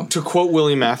 I don't know. To quote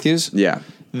William Matthews,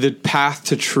 the path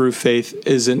to true faith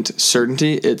isn't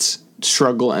certainty, it's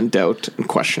struggle and doubt and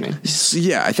questioning.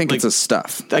 Yeah, I think it's a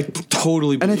stuff. I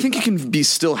totally believe And I think it can be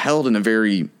still held in a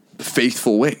very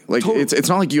faithful way. Like, it's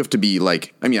not like you have to be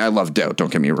like, I mean, I love doubt,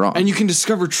 don't get me wrong. And you can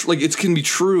discover, it can be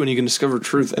true, and you can discover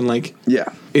truth, and like,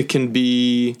 it can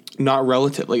be not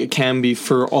relative. Like, it can be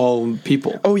for all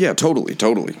people. Oh yeah, totally.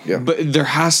 Yeah. But there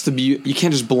has to be, you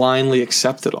can't just blindly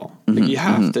accept it all. Like, you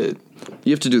have to.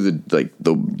 You have to do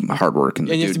the hard work and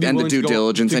the due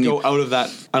diligence, and go out of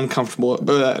that uncomfortable,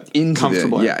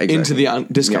 into the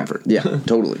discomfort. Yeah,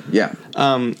 totally. Yeah.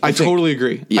 I totally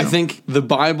agree. I think the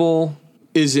Bible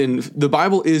is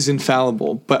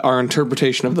infallible, but our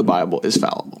interpretation of the Bible is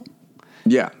fallible.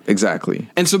 Yeah, exactly.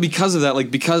 And so because of that, like,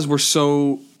 because we're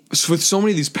with so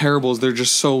many of these parables, they're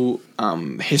just so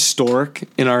historic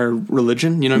in our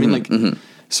religion. You know what I mean? Like,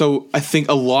 so I think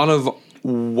a lot of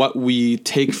what we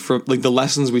take from, like, the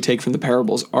lessons we take from the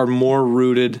parables are more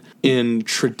rooted in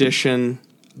tradition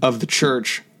of the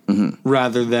church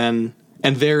rather than,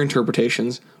 and their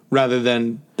interpretations, rather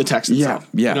than the text itself.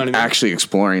 Yeah, you know what I mean? Actually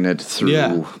exploring it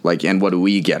through, like, and what do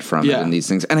we get from it and these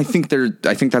things. And I think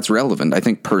that's relevant. I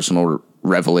think personal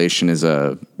revelation is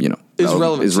relevant,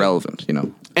 you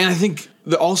know. And I think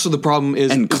also the problem is...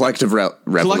 And collective revelation.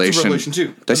 Collective revelation,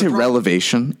 too. Did I say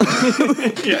relevation? Yeah,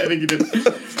 I think you did.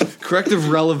 Corrective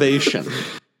relevation.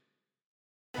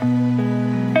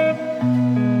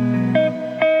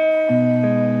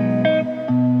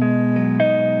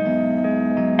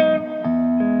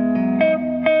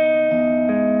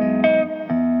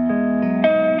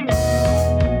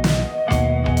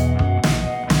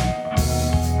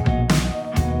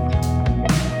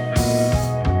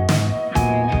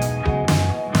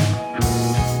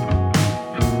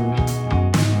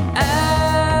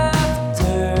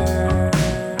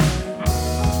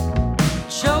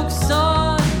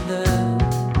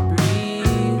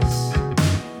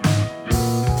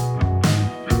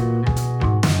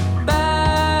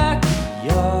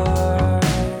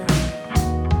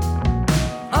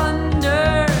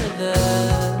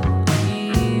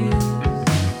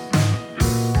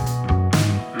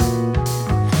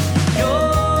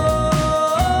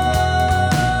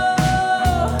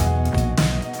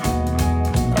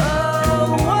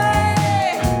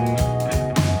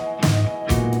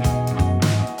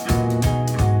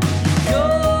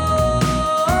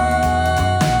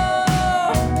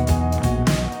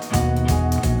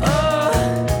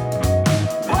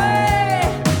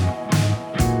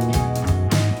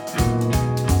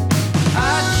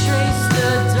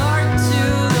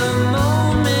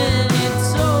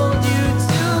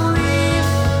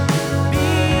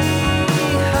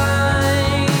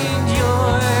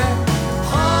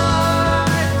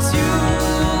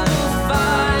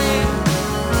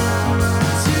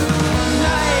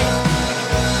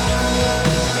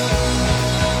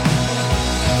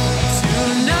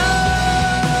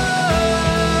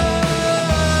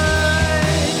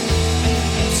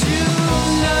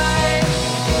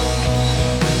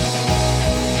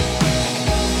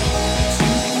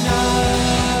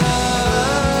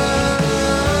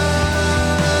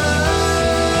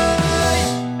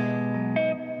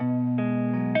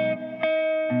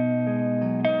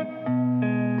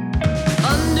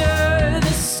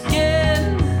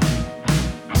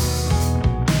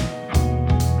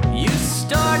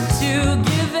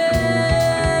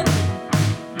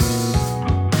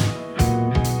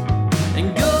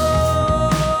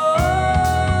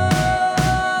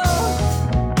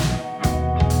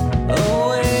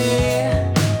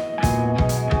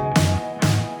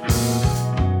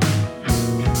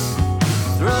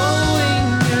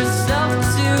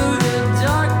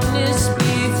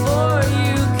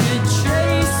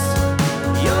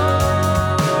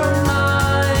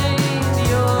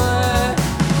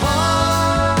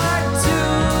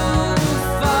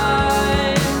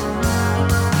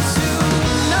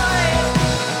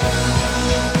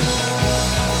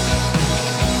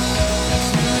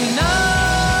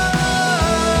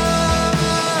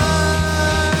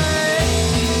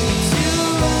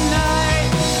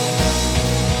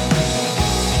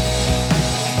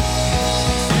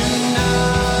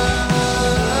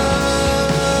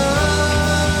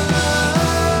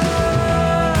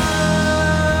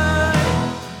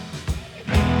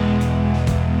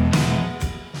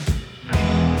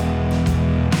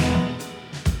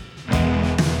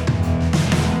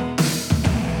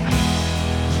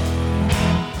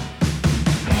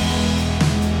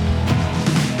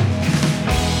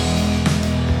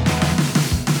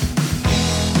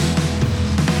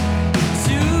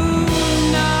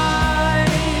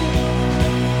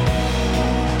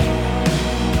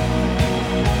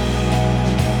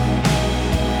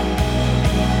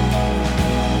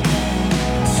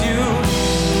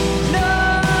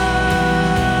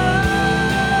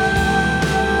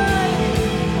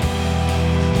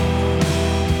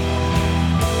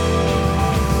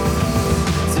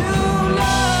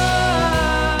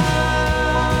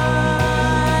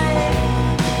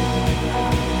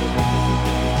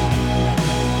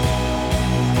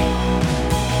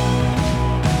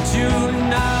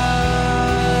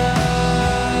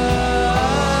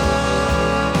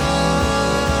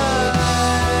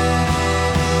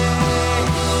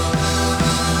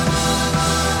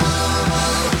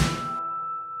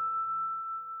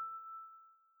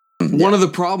 One of the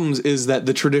problems is that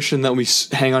the tradition that we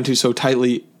hang on to so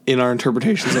tightly in our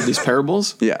interpretations of these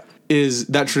parables is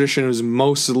that tradition is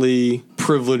mostly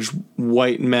privileged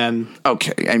white men.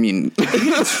 Okay, I mean,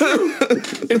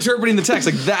 interpreting the text,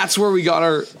 like that's where we got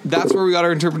our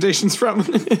interpretations from.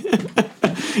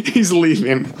 He's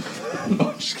leaving.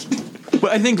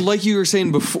 But I think, like you were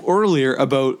saying earlier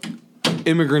about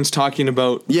immigrants talking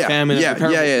about famine.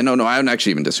 No, I don't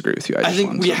actually even disagree with you. I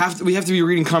think we have to be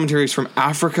reading commentaries from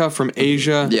Africa, from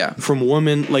Asia, from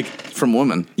women, like from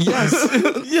women. Yes,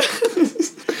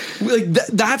 like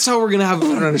that's how we're gonna have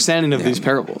an understanding of these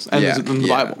parables and the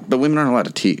Bible. But women aren't allowed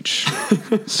to teach,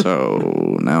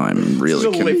 so now I'm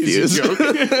really confused.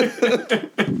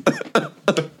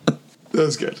 That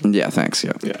was good. Yeah, thanks.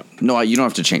 Yeah. No, you don't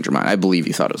have to change your mind. I believe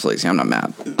you thought it was lazy. I'm not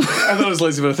mad. I thought it was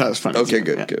lazy, but I thought it was fun. Okay,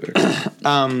 good.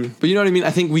 But you know what I mean?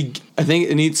 I think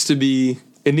it needs to be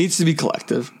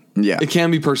collective. Yeah. It can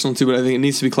be personal too, but I think it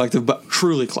needs to be collective, but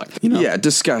truly collective. You know? Yeah,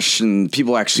 discussion,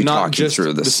 people actually not talking just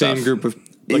through this the stuff. same group of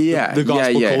the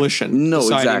gospel coalition. No,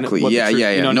 exactly.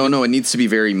 No, it needs to be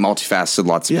very multifaceted.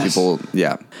 Lots of people.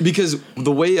 Yeah. Because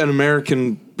the way an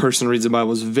American person reads the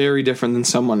Bible is very different than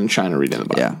someone in China reading the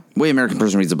Bible. Yeah. The way an American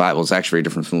person reads the Bible is actually very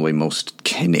different from the way most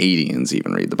Canadians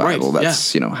even read the Bible. Right.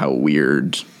 That's,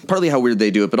 partly how weird they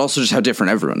do it, but also just how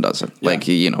different everyone does it. Like,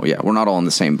 we're not all in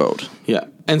the same boat. Yeah.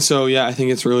 And so, I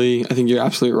think you're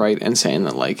absolutely right in saying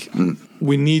that, like,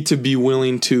 we need to be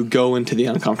willing to go into the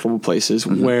uncomfortable places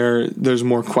where there's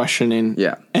more questioning.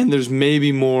 Yeah. And there's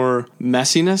maybe more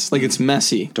messiness. Like, it's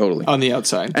messy. Totally. On the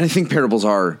outside. And I think parables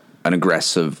are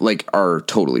are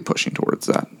totally pushing towards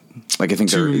that. Like, I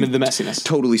think they're the messiness.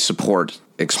 Totally support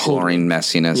exploring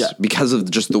messiness because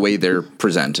of just the way they're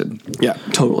presented. Yeah,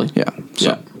 totally. Yeah.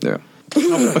 So,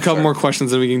 A couple more questions,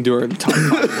 then we can do our top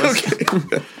 5 list.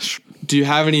 Okay. Do you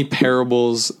have any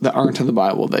parables that aren't in the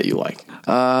Bible that you like?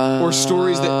 Or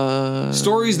stories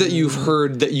that you've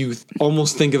heard that you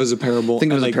almost think of as a parable?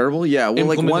 Think of as a parable? Yeah. Well,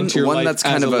 like one that's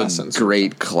kind of a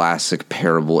great classic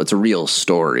parable. It's a real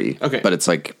story. Okay. But it's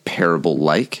like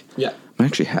parable-like. Yeah. I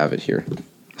actually have it here.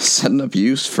 Setting up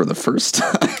use for the first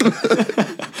time.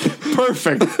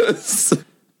 Perfect.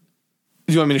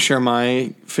 Do you want me to share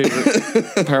my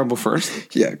favorite parable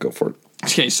first? Yeah, go for it.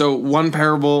 Okay, so one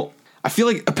parable. I feel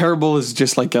like a parable is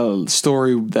just like a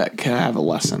story that can have a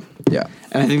lesson. Yeah.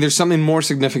 And I think there's something more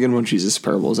significant about Jesus'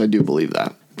 parables. I do believe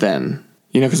that. Than,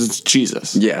 because it's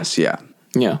Jesus. Yes, yeah.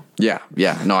 Yeah. Yeah.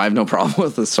 No, I have no problem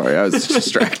with this. Sorry, I was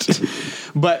distracted.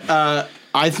 But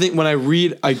I think when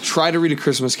I try to read A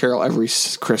Christmas Carol every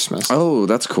Christmas. Oh,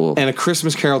 that's cool. And A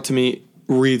Christmas Carol to me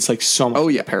reads like so much. Oh,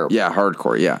 yeah. Parable. Yeah,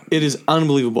 hardcore, yeah. It is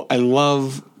unbelievable. I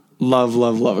love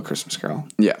A Christmas Carol.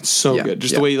 Yeah. So good.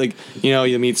 Just the way,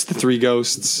 he meets the 3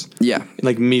 ghosts. Yeah.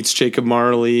 Like, meets Jacob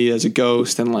Marley as a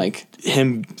ghost, and, like,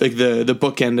 him, like, the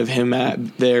bookend of him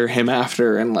him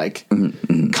after, and, like,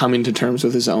 coming to terms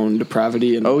with his own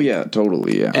depravity. And, oh, yeah,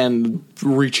 totally, yeah. And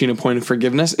reaching a point of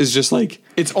forgiveness is just, like,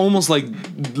 it's almost like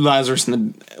Lazarus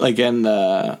and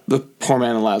the poor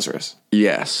man and Lazarus.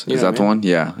 Yes. Is that the one?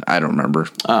 Yeah. I don't remember.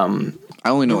 I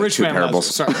only know like 2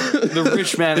 parables. The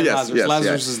rich man and Lazarus. Yes,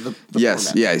 Lazarus is the poor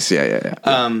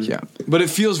man. Yeah. But it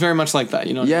feels very much like that,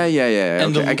 Yeah.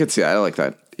 And okay. I could see that. I like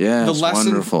that. Yeah, the lesson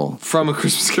wonderful. from A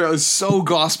Christmas Carol is so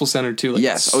gospel-centered, too. Like,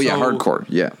 yes. Hardcore.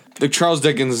 Yeah. Like Charles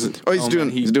Dickens. He's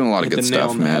doing a lot of good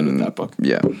stuff, man. With that book.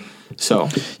 Yeah. So.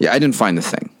 Yeah, I didn't find the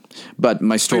thing. But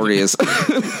my story is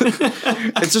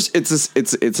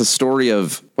it's a story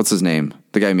of, what's his name?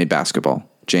 The guy who made basketball.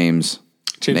 James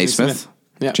Naismith.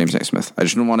 Yeah. James Naismith. I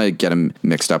just don't want to get him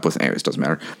mixed up with, anyways, doesn't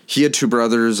matter. He had 2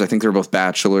 brothers. I think they were both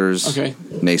bachelors. Okay.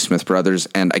 Naismith brothers.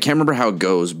 And I can't remember how it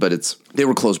goes, but they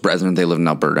were close brethren. They lived in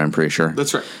Alberta, I'm pretty sure.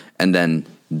 That's right. And then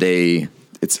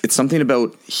it's something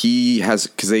about because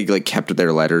they like kept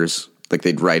their letters. Like,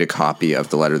 they'd write a copy of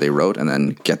the letter they wrote and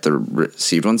then get the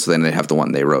received one. So then they'd have the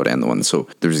one they wrote and the one. So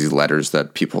there's these letters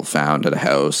that people found at a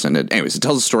house. And it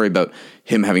tells a story about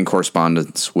him having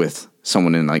correspondence with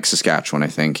someone in, like, Saskatchewan, I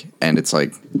think. And it's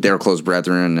like they're close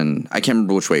brethren. And I can't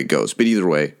remember which way it goes. But either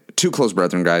way, 2 close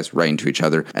brethren guys writing to each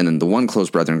other. And then the one close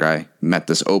brethren guy met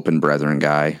this open brethren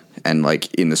guy. And,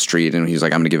 like, in the street, and he's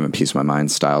like, I'm going to give him a piece of my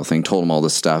mind style thing. Told him all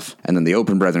this stuff. And then the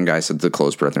open brethren guy said to the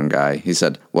close brethren guy, he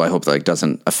said, well, I hope that, like,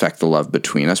 doesn't affect the love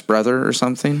between us, brother, or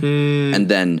something. And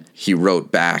then he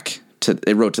wrote back to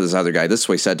this other guy, this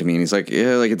way said to me, and he's like,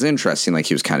 yeah, like, it's interesting. Like,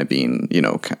 he was kind of being,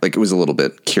 like, it was a little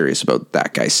bit curious about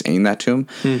that guy saying that to him.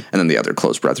 And then the other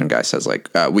close brethren guy says, like,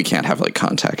 we can't have, like,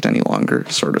 contact any longer,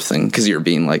 sort of thing, because you're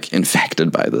being, like,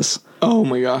 infected by this. Oh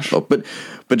my gosh. Oh, but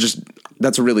just,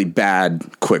 that's a really bad,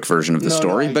 quick version of the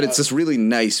story, but it's this really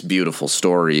nice, beautiful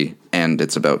story, and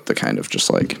it's about the kind of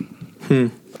just, like,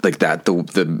 Like that,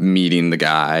 the meeting the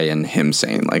guy and him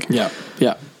saying like,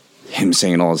 him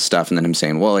saying all this stuff and then him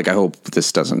saying, well, like, I hope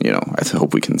this doesn't, I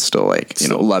hope we can still like,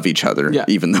 love each other,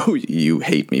 even though you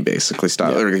hate me, basically,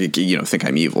 style, or, think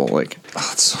I'm evil. Like, oh,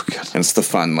 it's so good. And it's the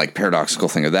fun, like, paradoxical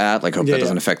thing of that. Like, hope that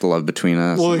doesn't affect the love between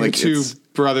us. Well, like two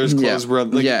brothers, close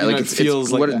brothers. Like, it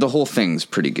feels like the whole thing's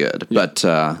pretty good. But,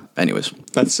 anyways.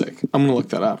 That's sick. I'm going to look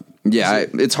that up. Yeah,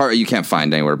 it's hard. You can't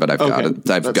find anywhere, but I've got it.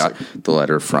 I've got the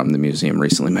letter from the museum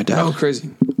recently. My dad. Oh,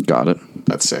 crazy. Got it.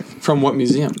 That's sick. From what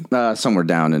museum? Somewhere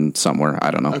down in somewhere.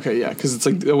 I don't know. Okay, yeah, because it's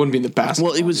like it wouldn't be in the past.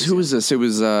 Well, it was. Who was this? It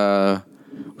was.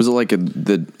 Was it like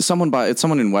someone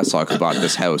in Westlock who bought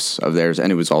this house of theirs,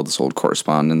 and it was all this old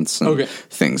correspondence and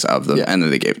things of them, and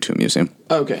then they gave it to a museum.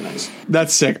 Okay, nice.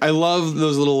 That's sick. I love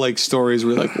those little like stories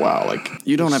where like, wow, like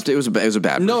you don't have to. It was a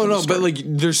bad. No, but like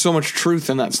there's so much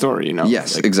truth in that story,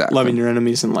 Yes, like, exactly. Loving your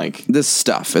enemies and like this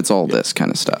stuff. It's all this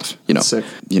kind of stuff. Sick.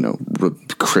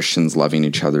 Christians loving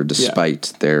each other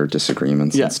despite their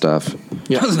disagreements and stuff.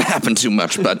 Yeah, it doesn't happen too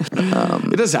much, but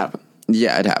it does happen.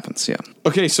 Yeah, it happens, yeah.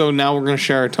 Okay, so now we're going to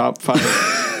share our top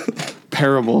 5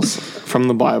 parables from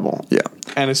the Bible. Yeah.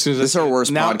 And as soon as this is our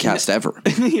worst podcast ever.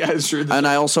 Yeah, it's true. And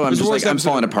I'm just like, I'm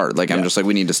falling apart. Like, I'm just like,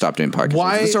 we need to stop doing podcasts.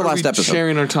 Why this is our last we episode.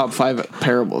 Sharing our top 5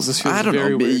 parables? This feels I don't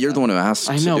know. weird. You're the one who asked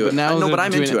I know, to do but now I know, but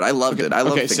I'm into it. I loved it. I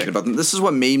love thinking about them. This is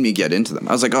what made me get into them.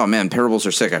 I was like, oh man, parables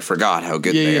are sick. I forgot how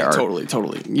good they are.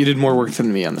 Totally. You did more work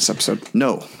than me on this episode.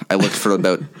 No, I looked for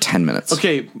about 10 minutes.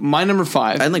 Okay, my number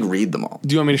 5. I didn't read them all.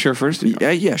 Do you want me to share first?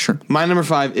 Yeah, sure. My number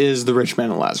 5 is the rich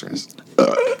man and Lazarus.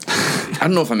 I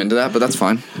don't know if I'm into that, but that's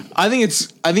fine. I think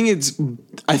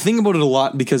about it a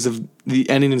lot because of the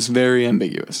ending is very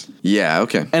ambiguous. Yeah,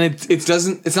 okay. And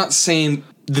it's not saying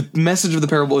the message of the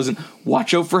parable isn't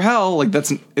watch out for hell. Like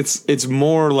it's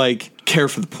more like care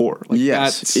for the poor. Like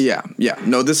yes. Yeah.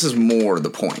 No, this is more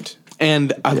the point.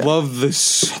 And I love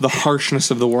the harshness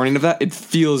of the warning of that. It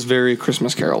feels very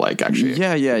Christmas Carol-like, actually.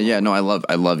 Yeah. No, I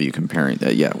love you comparing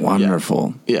that. Yeah,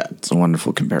 wonderful. Yeah. It's a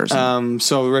wonderful comparison.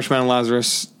 So the rich man and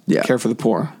Lazarus, care for the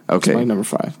poor. Okay. That's my number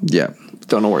 5. Yeah.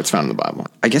 Don't know where it's found in the Bible.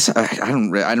 I guess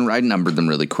I numbered them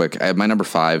really quick. My number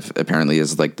 5 apparently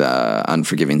is like the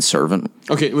unforgiving servant.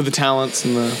 Okay, with the talents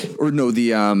and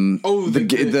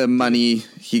the money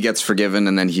he gets forgiven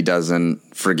and then he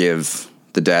doesn't forgive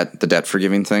the debt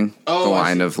forgiving thing. Oh, the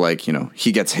line of like,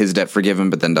 he gets his debt forgiven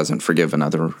but then doesn't forgive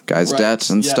another guy's debt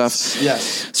and stuff.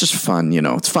 Yes. It's just fun,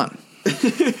 it's fun.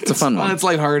 It's a fun one. It's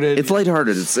lighthearted. It's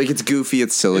like it's goofy.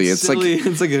 It's silly. It's silly.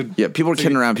 People are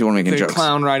kidding around. People are making jokes. A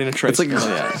clown riding a tricycle.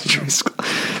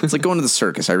 It's like going to the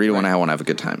circus. I really want to have a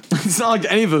good time. It's not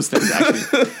like any of those things.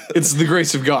 Actually, it's the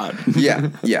grace of God.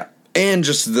 Yeah, and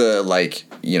just the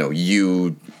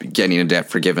you getting a debt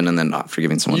forgiven and then not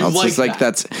forgiving someone else. It's like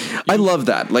that's. I love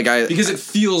that. Because it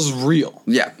feels real.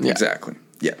 Yeah, exactly.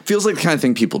 Yeah, feels like the kind of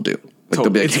thing people do. Like they'll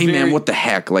be like, hey man, what the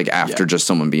heck? Like after just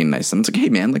someone being nice, and it's like, hey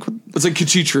man, like what? It's like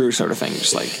Kachichuru sort of thing,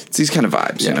 just like it's these kind of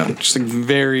vibes, just like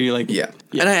very like yeah.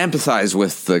 And I empathize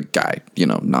with the guy,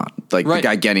 not like the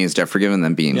guy getting his debt forgiven and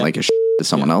then being like a to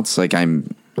someone else. Like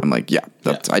I'm like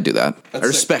I do that. I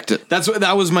respect it.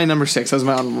 That was my number 6. That was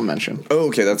my honorable mention. Oh,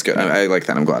 okay, that's good. I like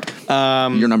that. I'm glad.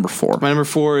 Your number 4. My number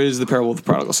 4 is the parable of the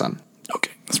prodigal son.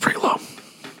 Okay, that's pretty low.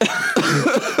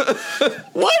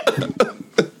 What?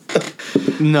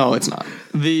 No, it's not.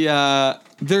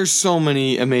 There's so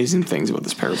many amazing things about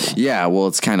this parable. Yeah, well,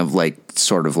 it's kind of like it's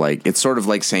sort of like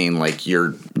saying like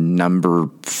your number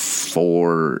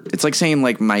 4. It's like saying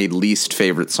like my least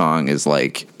favorite song is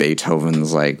like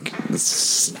Beethoven's like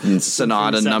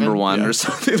Sonata number 1 or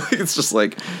something. Like it's just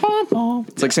like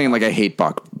it's like saying like I hate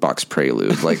Bach's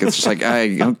Prelude. Like it's just like I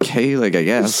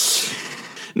guess.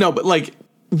 No, but like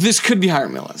this could be higher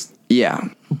on my list. Yeah,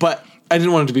 but I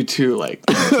didn't want it to be too like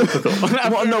typical.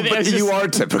 Well, no, but you are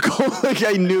typical. Like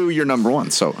I knew you're number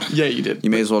 1, so yeah, you did. You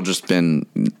may as well just been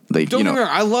like Don't get me wrong,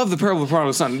 I love the parable of the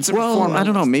prodigal son. I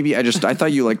don't know. Maybe I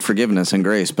thought you liked forgiveness and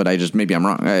grace, but maybe I'm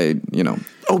wrong.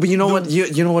 Oh, but you know what?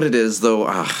 You know what it is though.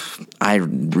 I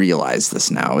realize this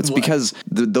now. It's because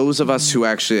those of us who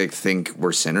actually think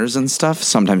we're sinners and stuff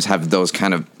sometimes have those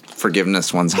kind of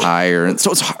forgiveness ones higher, and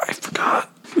so it's hard. I forgot.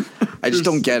 I just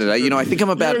don't get it. I think I'm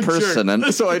a bad person,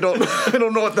 and so I don't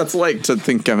know what that's like to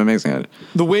think I'm amazing at it.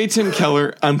 The way Tim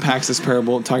Keller unpacks this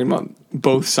parable, talking about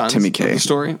both sons Timmy of K. the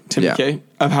story, K,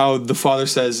 of how the father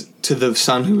says to the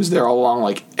son who was there all along,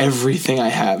 like, everything I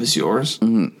have is yours.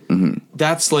 Mm-hmm, mm-hmm.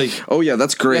 That's like... Oh, yeah,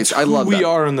 that's great. That's I love that. we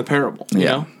are in the parable, you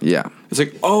know? Yeah. It's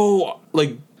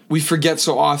like, we forget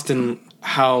so often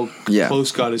how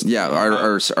close God is to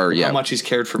how much he's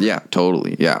cared for me. Yeah,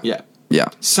 totally. Yeah. Yeah. Yeah.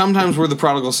 Sometimes we're the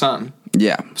prodigal son.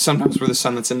 Yeah. Sometimes we're the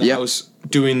son that's in the house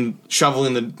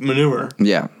shoveling the manure.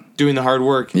 Yeah. Doing the hard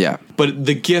work. Yeah. But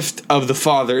the gift of the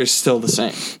Father is still the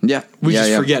same. Yeah. We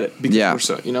just forget it because we're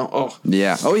so,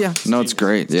 Yeah. Oh, yeah. No, it's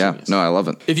great. Yeah. No, I love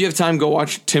it. If you have time, go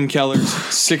watch Tim Keller's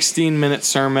 16-minute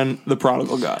sermon, The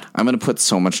Prodigal God. I'm going to put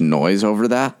so much noise over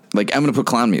that. Like, I'm going to put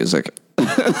clown music.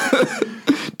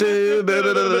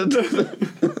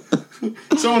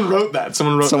 Someone wrote that.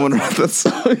 Someone wrote that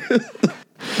song.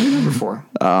 Number 4.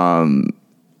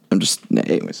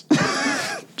 Anyways.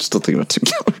 Just still thinking about Tim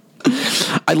Keller.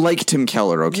 I like Tim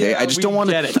Keller, okay? Yeah, I just don't want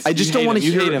to. I just don't want to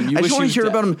hear him. I just want to hear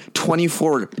about him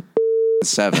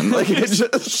 24/7. Like,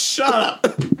 shut up.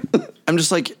 I'm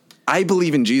just like, I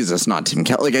believe in Jesus, not Tim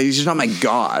Keller. Like, he's just not my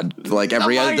God. Like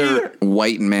every other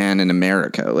white man in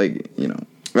America. Like,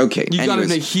 Okay. You gotta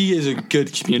admit, he is a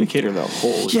good communicator, though.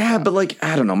 Holy crap. But like,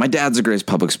 I don't know. My dad's the greatest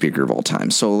public speaker of all time.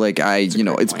 So like, it's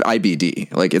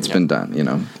IBD. Like, it's been done.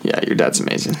 Yeah, your dad's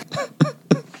amazing.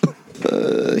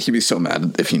 He'd be so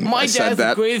mad if he said that. My dad's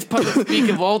the greatest public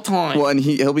speaker of all time. Well, and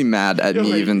he'll be mad at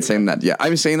me even saying that. Yeah,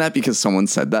 I'm saying that because someone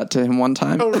said that to him one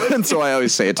time. Oh, really? And so I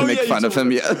always say it to make fun of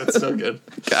him. Yeah, that's so good.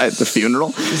 Guy at the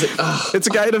funeral. He's like, ugh. It's a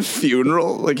guy at a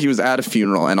funeral. Like, he was at a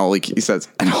funeral, and he says,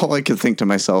 and all I could think to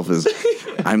myself is,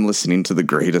 I'm listening to the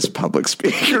greatest public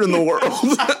speaker in the world.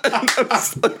 And I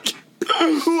was like,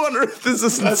 who on earth is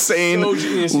this insane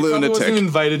lunatic? He wasn't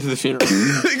invited to the funeral.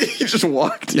 He just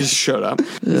walked. He just showed up.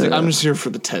 He's like, I'm just here for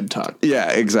the TED Talk.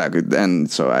 Yeah, exactly. And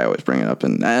so I always bring it up.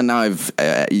 And now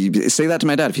you say that to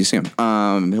my dad if you see him.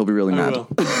 He'll be really mad.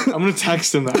 I'm going to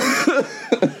text him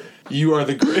that. You are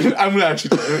the greatest. I'm going to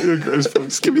actually tell you, you're the greatest.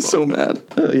 He's going to be so mad.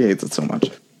 He hates it so much.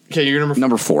 Okay, you're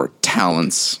number 4.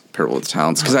 Talents. Parable of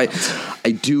Talents. Because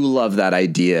I do love that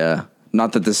idea.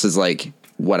 Not that this is like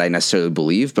what I necessarily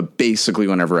believe, but basically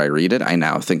whenever I read it, I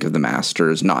now think of the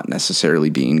masters not necessarily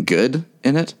being good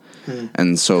in it.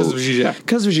 And so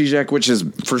because of Zizek, which is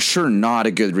for sure not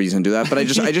a good reason to do that, but I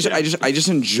just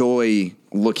enjoy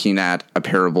looking at a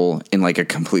parable in like a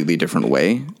completely different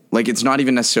way. Like, it's not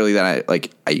even necessarily that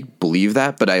I believe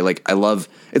that, but I love,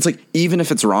 it's like, even if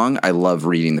it's wrong, I love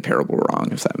reading the parable wrong,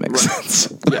 if that makes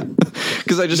sense. Yeah.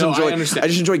 Because I just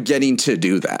enjoy getting to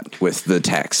do that with the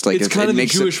text. Like, it's kind of the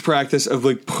Jewish practice of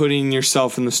like putting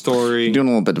yourself in the story. Doing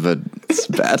a little bit of it's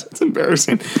bad. It's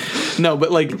embarrassing. No, but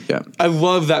like, I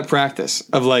love that practice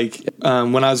of like,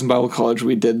 when I was in Bible college,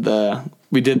 we did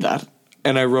that.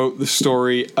 And I wrote the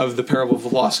story of the parable of the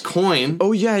lost coin.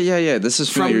 Oh, yeah. This is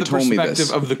familiar. You told me this. From the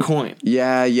perspective of the coin.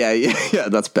 Yeah.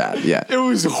 That's bad. Yeah. It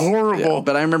was horrible. Yeah,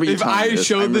 but I remember you telling me this.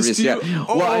 If I showed this to you. Yeah.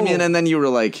 Well, I mean, and then you were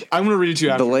like, I'm going to read it to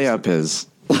you after. The layup is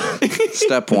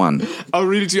step 1. I'll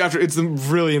read it to you after. It's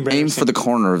really embarrassing. Aim for the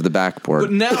corner of the backboard.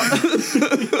 But now...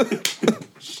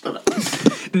 Shut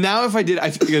up. Now, if I did,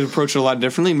 I think I'd approach it a lot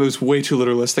differently. It was way too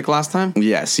literalistic last time.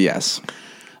 Yes.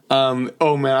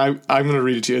 Oh man, I'm gonna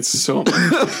read it to you. It's so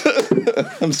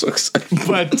I'm so excited.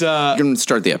 But you're gonna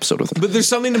start the episode with it. But there's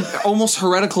something almost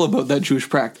heretical about that Jewish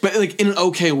practice, but like in an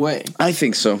okay way. I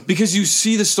think so. Because you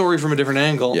see the story from a different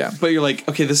angle. Yeah. But you're like,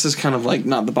 okay, this is kind of like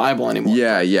not the Bible anymore.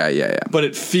 Yeah. But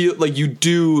it feels like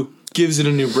gives it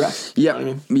a new breath. Yeah. You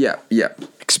know what I mean? Yeah.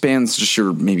 Expands just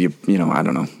your maybe I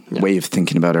don't know way of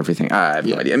thinking about everything. I have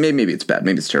no idea. Maybe it's bad.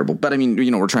 Maybe it's terrible. But I mean,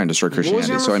 we're trying to start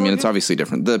Christianity, so I mean, it's obviously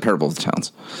different. The parable of the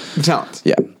talents.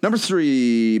 Yeah. Number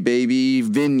 3, baby,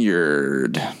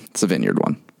 vineyard. It's a vineyard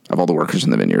one. Of all the workers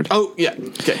in the vineyard. Oh yeah.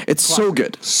 Okay. It's so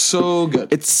good. So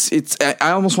good. It's.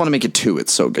 I almost want to make it 2.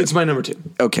 It's so good. It's my number 2.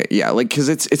 Okay. Yeah. Like, because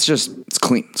it's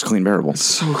clean. It's a clean parable. It's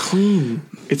so clean.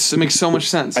 It makes so much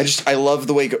sense. I love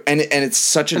the way and it's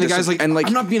such a and the guy's like, I'm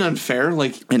not being unfair.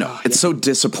 Like, it's so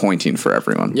disappointing for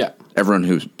everyone. Yeah. Everyone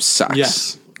who sucks.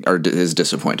 Yes. Or is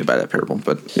disappointed by that parable,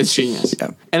 but it's genius.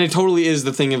 Yeah. And it totally is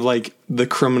the thing of like the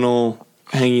criminal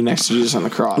hanging next to Jesus on the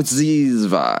cross. It's these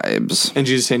vibes. And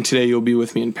Jesus saying, today you'll be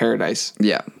with me in paradise.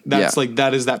 Yeah. That's like,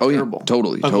 that is that parable. Yeah.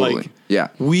 Totally. Like, yeah.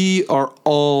 We are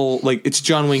all like, it's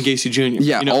John Wayne Gacy Jr.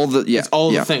 Yeah. It's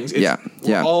all the things.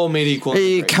 We're all made equal.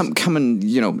 Hey, come and,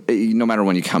 no matter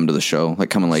when you come to the show, like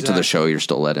coming late to the show, you're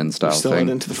still let in style. You're still let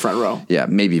into the front row. Yeah.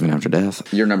 Maybe even after death.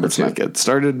 You're number 2. Not get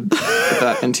started with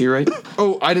that NT, right?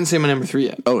 Oh, I didn't say my number 3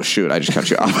 yet. Oh, shoot. I just cut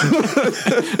you off.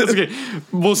 That's okay.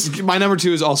 Well, my number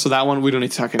 2 is also that one. We don't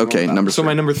need to talk anymore. Okay. Number 3. So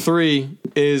my number 3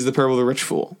 is the parable of the rich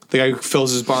fool. The guy who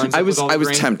fills his barns up with all the grain.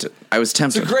 I was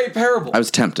tempted. It's a great parable. I was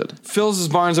tempted. Fills his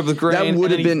barns up with grain and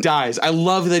then he dies. I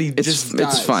love that he just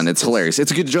dies. It's fun. It's hilarious.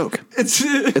 It's a good joke. It's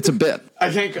a bit.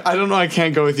 I don't know. I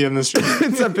can't go with you on this.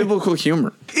 It's that biblical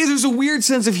humor. There's a weird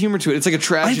sense of humor to it. It's like a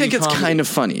tragedy. I think it's comedy. kind of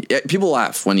funny. Yeah, people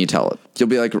laugh when you tell it.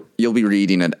 You'll be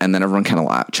reading it, and then everyone kind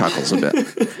of chuckles a bit.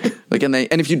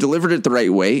 And if you delivered it the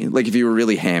right way, like if you were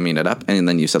really hamming it up, and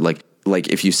then you said like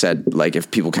if you said like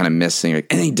if people kind of missed saying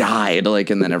like, and he died, like,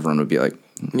 and then everyone would be like,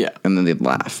 yeah, and then they'd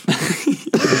laugh.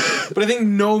 But I think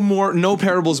no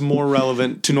parable is more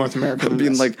relevant to North America than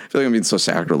this. I feel like I'm being so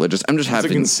sacrilegious. I'm just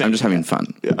having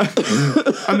fun. Yeah.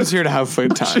 I'm just here to have fun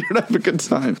time. Here to have a good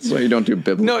time. That's why you don't do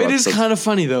biblical. No, it is kind of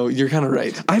funny though. You're kind of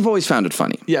right. I've always found it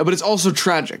funny. Yeah, but it's also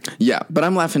tragic. Yeah, but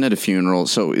I'm laughing at a funeral,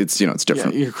 so it's it's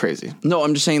different. Yeah, you're crazy. No,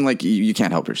 I'm just saying like you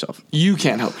can't help yourself. You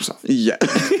can't help yourself. Yeah.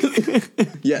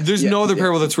 Yeah. There's no other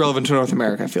parable that's relevant to North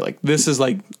America. I feel like this is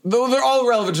like though they're all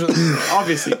relevant to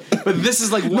obviously, but this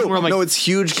is like one where I'm like, no, it's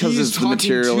huge because it's the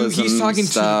materialism. He's talking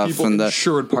stuff to people and in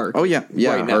Sherwood Park. Oh yeah,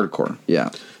 right now. hardcore. Yeah,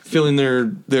 filling their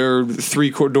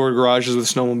 3-door garages with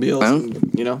snowmobiles.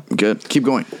 And, good. Keep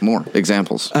going. More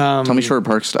examples. Tell me Sherwood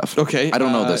Park stuff. Okay, I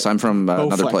don't know this. I'm from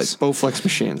another place. Bowflex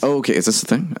machines. Oh, okay. Is this the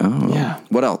thing? Oh, yeah.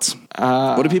 What else?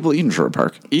 What do people eat in Sherwood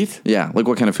Park? Eat? Yeah, like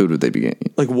what kind of food would they be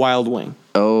eating? Like Wild Wing.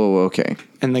 Oh, okay.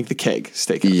 And like the keg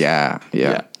steak. Yeah.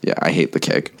 I hate the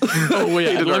keg. Oh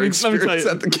yeah, let me tell you.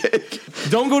 At the keg.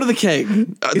 Don't go to the keg.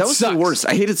 That was the worst.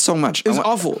 I hate it so much. It was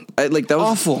awful. That was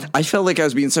awful. I felt like I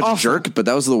was being such a jerk, but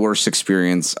that was the worst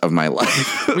experience of my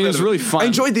life. I mean, it was really fun. I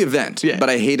enjoyed the event, but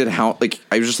I hated how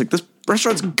I was just like, this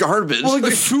restaurant's garbage. Well,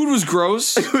 the food was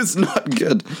gross. It was not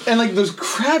good. And like those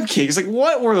crab cakes, like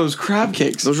what were those crab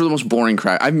cakes? Those were the most boring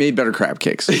crab. I've made better crab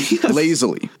cakes. Yes.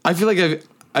 Lazily. I feel like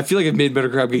I've made better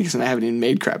crab cakes than I haven't even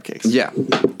made crab cakes. Yeah.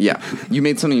 You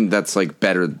made something that's like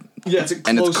better. Yeah, it's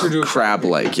closer to a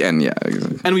crab-like, and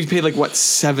exactly. And we paid like what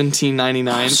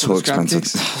 $17.99. So expensive.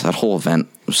 That whole event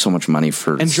was so much money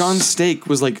for. And John's steak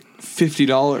was like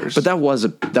 $50.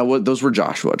 But those were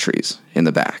Joshua trees in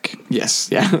the back. Yes,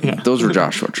 yeah. Those were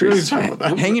Joshua trees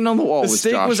hanging on the wall. The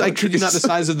steak was, I kid you not, the trees.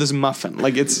 size of this muffin.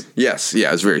 Like it's yes,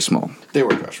 it's very small. They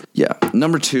were Joshua. Yeah,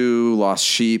 number 2, Lost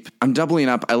Sheep. I'm doubling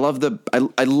up. I love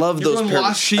I love those pairs.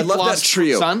 Lost Sheep, I love Lost that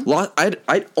trio. Son?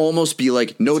 I'd almost be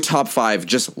like no top 5,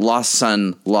 just Lost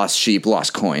Son, Lost Sheep,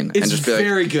 Lost Coin. It's and just be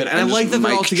very good, and I like that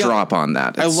they're all together. Drop on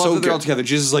that. I love so that they're all together.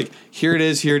 Jesus is like, here it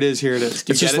is, here it is, here it is.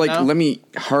 It's just like now? Let me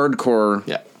hardcore.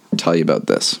 Tell you about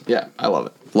this. Yeah, I love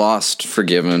it. Lost,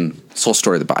 forgiven. It's the whole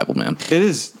story of the Bible, man. It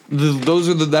is.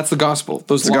 That's the gospel.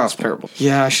 Those are the lost parable.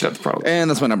 Yeah, I should have the problem. And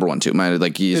that's my number 1 too. My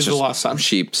he's just the lost son.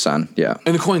 Sheep son. Yeah.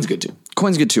 And the coin's good too.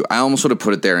 Coin's good too. I almost would have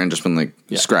put it there and just been like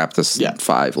scrap this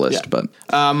 5 list, but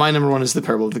my number 1 is the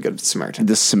parable of the Good Samaritan.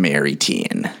 The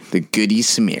Samaritan. The goody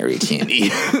Samaritan.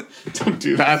 Don't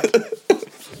do that.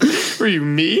 Were you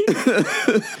me?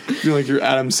 You're like your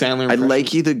Adam Sandler impression. I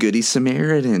like you, the goody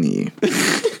Samaritan.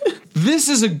 This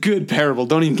is a good parable.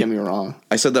 Don't even get me wrong.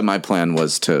 I said that my plan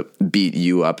was to beat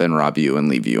you up and rob you and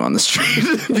leave you on the street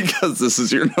because this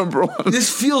is your number 1.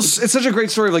 It's such a great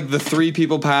story of like the 3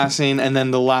 people passing and then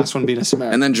the last one being a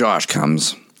Samaritan. And then Josh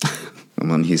comes.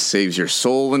 And then he saves your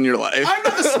soul and your life. I'm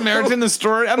not the Samaritan in the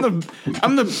story. I'm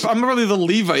probably the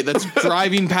Levite that's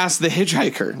driving past the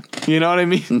hitchhiker. You know what I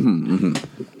mean?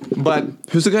 Mm-hmm. But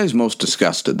who's the guy who's most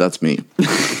disgusted? That's me.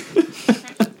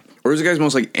 Or who's the guy who's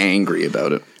most like angry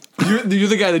about it? You're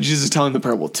the guy that Jesus is telling the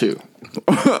parable to.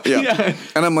 Yeah.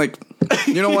 And I'm like,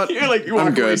 you know what? You're like,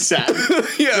 I'm good. Sad.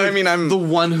 Yeah, I mean, I'm the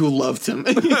one who loved him.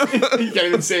 You can't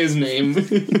even say his name.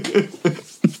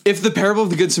 If the parable of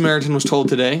the Good Samaritan was told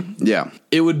today,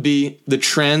 it would be the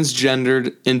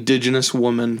transgendered indigenous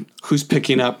woman who's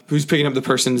picking up the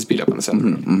person who's beat up on the side of the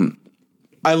road. Mm-hmm.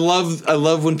 I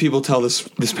love when people tell this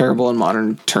parable in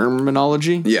modern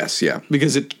terminology. Yes, yeah.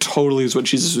 Because it totally is what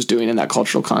Jesus was doing in that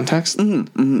cultural context,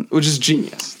 which is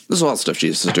genius. There's a lot of stuff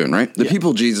Jesus is doing, right? The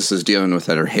people Jesus is dealing with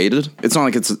that are hated. It's not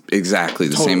like it's exactly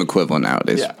the same equivalent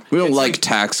nowadays. Yeah. We don't like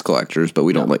tax collectors, but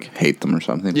we don't like hate them or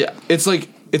something. Yeah. It's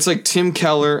like Tim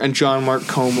Keller and John Mark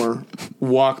Comer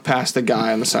walk past a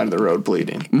guy on the side of the road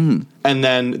bleeding. Mm-hmm. And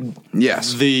then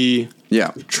the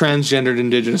transgendered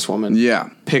indigenous woman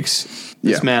picks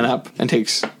this man up and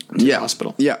takes to the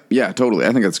hospital. Yeah, totally.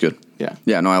 I think that's good. Yeah.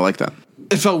 Yeah, no, I like that.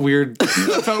 It felt weird. No, I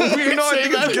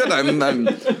think it's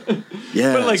good.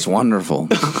 It's wonderful.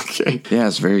 Okay. Yeah,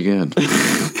 it's very good.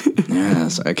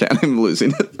 Yes, I can't. I'm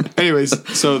losing it.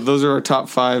 Anyways, so those are our top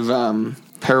 5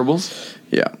 parables.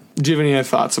 Yeah. Do you have any other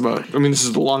thoughts about? I mean, this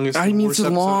is the longest. I mean, it's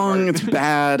long. It's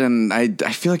bad, and I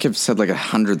feel like I've said like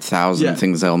 100,000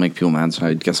 things that'll make people mad. So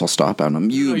I guess I'll stop on them.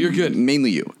 You're good.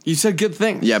 Mainly you. You said good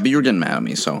things. Yeah, but you were getting mad at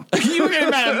me, so you were getting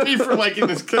mad at me for liking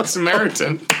this Good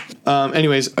Samaritan.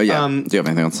 Anyways, do you have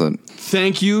anything else?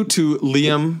 Thank you to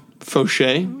Liam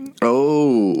Fauché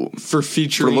Oh, for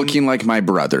featuring for looking like my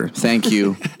brother. Thank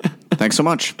you. Thanks so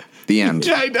much. The end.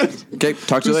 Yeah, he does. Okay,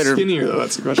 talk to you later. Skinnier though.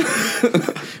 That's the question.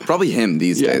 Probably him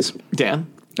these days. Dan.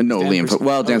 No, Dan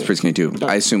Liam. Dan's pretty skinny too.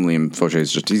 I assume Liam Fauché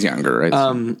is he's younger, right?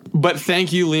 But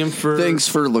thank you, Liam, for Thanks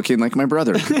for looking like my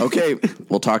brother. Okay,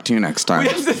 we'll talk to you next time. We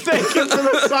have to thank him for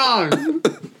the song.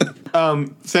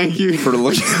 Thank you For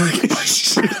looking like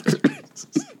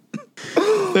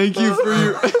Thank you for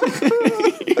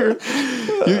your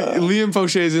Liam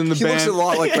Fauché is in the he band. looks a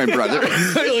lot like my brother.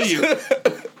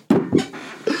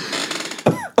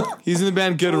 He's in the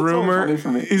band Good Rumor.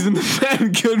 He's in the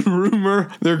band Good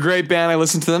Rumor. They're a great band. I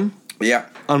listen to them. Yeah.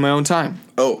 On my own time.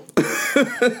 Oh.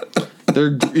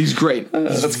 He's great.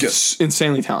 That's good.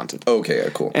 Insanely talented. Okay,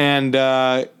 cool. And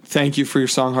thank you for your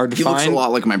song Hard to Find. He looks a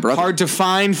lot like my brother. Hard to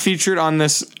Find featured on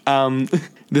this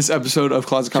this episode of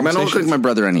Closet Conversations. I don't look like my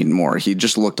brother anymore. He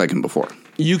just looked like him before.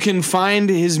 You can find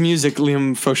his music,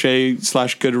 Liam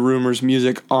Fauché / Good Rumors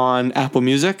music, on Apple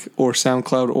Music or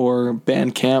SoundCloud or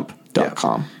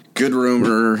Bandcamp.com. Good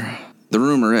rumor. The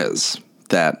rumor is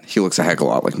that he looks a heck of a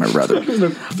lot like my brother.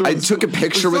 I took a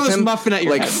picture with him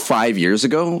like 5 years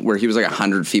ago where he was like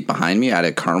 100 feet behind me at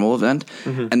a Carnival event.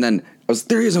 Mm-hmm. And then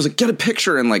there he is. I was like, get a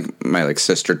picture. And like my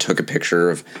sister took a picture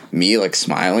of me like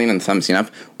smiling and thumbsing up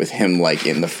with him like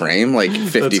in the frame, like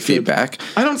 50 feet back.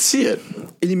 I don't see it.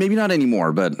 Maybe not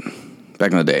anymore, but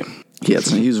back in the day, he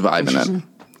was vibing it.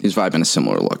 He's vibing a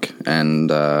similar look. And,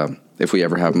 if we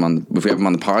ever have him on, the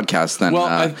podcast, then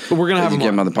we're gonna have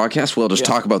him on the podcast. We'll just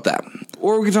talk about that,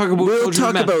 or we can talk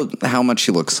about how much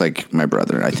he looks like my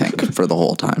brother. I think for the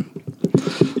whole time.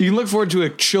 You can look forward to a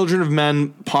Children of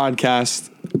Men podcast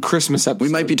Christmas episode.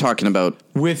 We might be talking about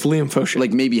with Liam Fauché,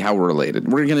 like maybe how we're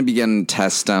related. We're going to be getting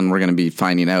tests done. We're going to be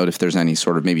finding out if there's any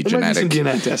sort of maybe genetic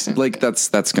DNA testing. Like that's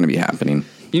going to be happening.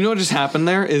 You know what just happened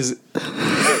there is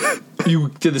you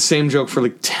did the same joke for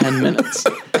like 10 minutes.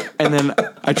 And then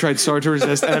I tried so hard to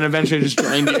resist, and then eventually I just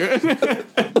drained you.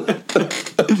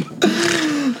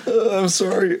 I'm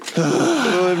sorry.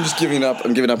 I'm just giving up.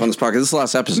 I'm giving up on this podcast. This is the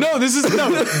last episode. No.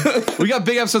 We got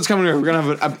big episodes coming here. We're gonna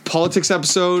have a politics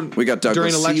episode. We got Douglas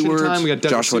during election Seward, time. We got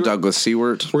Joshua Douglas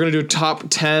Seward. We're gonna do top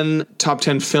 10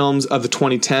 films of the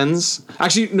 2010s.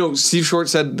 Actually, no. Steve Short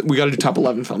said we got to do top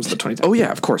 11 films of the 2010s. Oh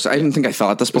yeah, of course. I didn't think I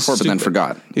thought this before, but then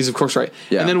forgot. He's of course right.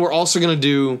 Yeah. And then we're also gonna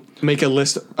make a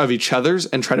list of each other's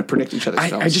and try to predict each other's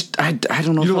films. I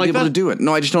don't know if I'll be able to do it.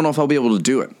 No, I just don't know if I'll be able to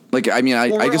do it. Like, I mean, I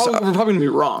guess we're probably gonna be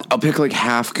wrong. I'll pick like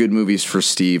half good movies for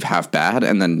Steve, half bad,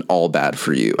 and then all bad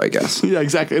for you, I guess. Yeah,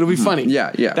 exactly. It'll be funny.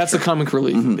 Yeah. That's the comic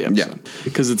relief of the episode. Yeah.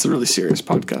 Because it's a really serious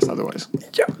podcast otherwise.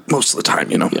 Yeah, most of the time,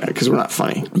 you know. Yeah, because we're not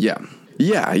funny. Yeah.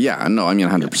 No, I mean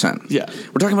 100%. Yeah.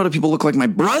 We're talking about people look like my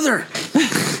brother.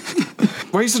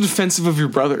 Why are you so defensive of your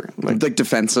brother? Like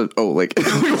defensive? Oh, like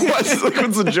what's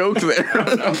the joke there? I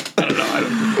don't know.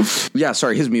 Yeah,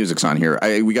 sorry. His music's on here.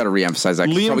 We got to reemphasize that.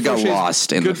 Liam probably got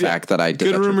lost in the fact that I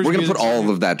did that joke. We're going to put all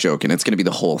of that joke in. It's going to be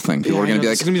the whole thing. People are going to be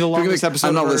like, it's going to be the longest episode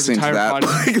I'm not of our listening to that.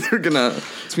 Podcast. They're going to...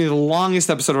 It's going to be the longest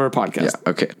episode of our podcast.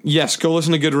 Yeah, okay. Yes, go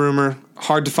listen to Good Rumor.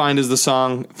 Hard to Find is the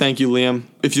song. Thank you, Liam.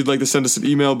 If you'd like to send us an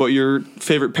email about your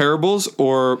favorite parables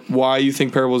or why you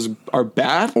think parables are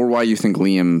bad. Or why you think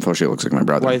Liam Fauché looks like my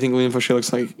brother. Why you think Liam Fauché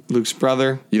looks like Luke's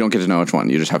brother. You don't get to know which one.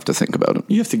 You just have to think about it.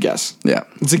 You have to guess. Yeah.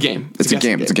 It's a game. It's a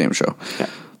game. It's a game show. Yeah.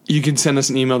 You can send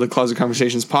us an email to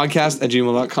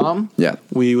closetconversationspodcast@gmail.com. Yeah.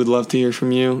 We would love to hear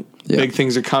from you. Yeah. Big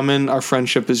things are coming. Our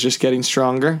friendship is just getting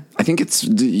stronger. I think it's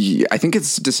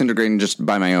disintegrating just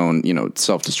by my own,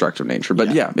 self-destructive nature.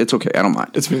 But yeah, it's okay. I don't mind.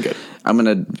 It's been good. I'm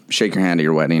going to shake your hand at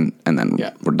your wedding, and then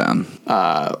we're done.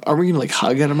 Are we going to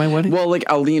hug at my wedding? Well,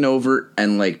 I'll lean over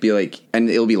and be like, and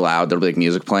it'll be loud. There'll be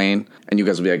music playing, and you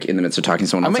guys will be in the midst of talking to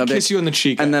someone. I might kiss you on the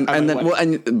cheek, but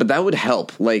that would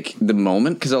help the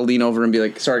moment because I'll lean over and be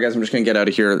like, "Sorry guys, I'm just going to get out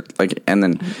of here." And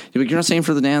then you're not staying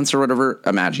for the dance or whatever.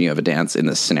 Imagine you have a dance in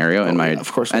this scenario,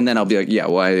 of course. And then I'll be like, "Yeah,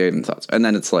 well, I didn't thought." And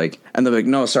then it's and they'll be like,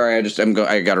 "No, sorry, I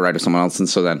got to ride with someone else." And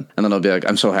then I'll be like,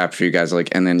 "I'm so happy for you guys."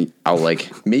 And then I'll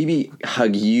maybe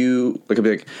hug you. I'll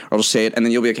be like, or I'll just say it, and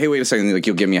then you'll be like, "Hey, wait a second."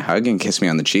 You'll give me a hug and kiss me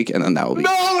on the cheek, and then that will be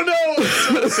no, it's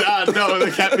so sad. No,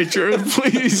 that can't be true.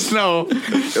 Please, no.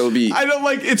 It'll be. I don't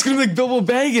it's gonna be like Bilbo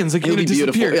Baggins. It'll be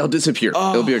beautiful. It'll disappear.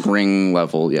 Oh. It'll be ring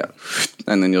level, yeah.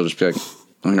 And then you'll just be like,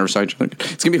 I never saw each other.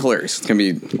 It's gonna be hilarious. It's gonna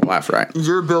be a laugh riot.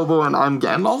 You're Bilbo and I'm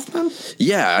Gandalf, then?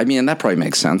 Yeah, I mean that probably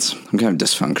makes sense. I'm kind of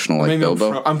dysfunctional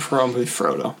Bilbo. I'm probably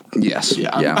Frodo. Yes.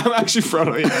 Yeah. I'm actually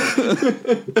Frodo.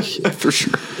 Yeah. Yeah, for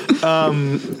sure.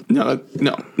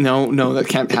 No, that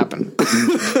can't happen.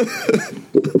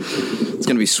 It's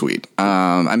gonna be sweet.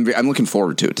 I'm looking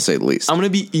forward to it, to say the least. I'm gonna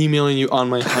be emailing you on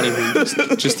my honeymoon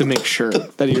just to make sure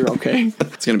that you're okay.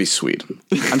 It's gonna be sweet.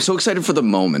 I'm so excited for the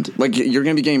moment. Like, you're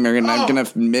gonna be getting married, and I'm gonna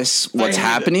miss what's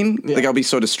happening. Yeah. Like, I'll be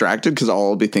so distracted because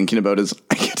all I'll be thinking about is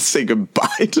I get to say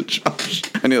goodbye to Josh.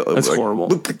 That's like,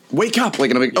 horrible. Wake up!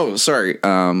 Like, and I'm like, oh, sorry.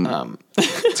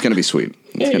 It's gonna be sweet.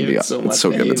 It's gonna be it's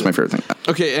so good. It's my favorite thing.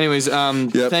 Okay. Anyways,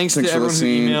 thanks to everyone who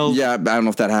emailed. Yeah, I don't know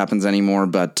if that happens anymore,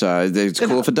 but it's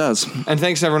cool if it does. And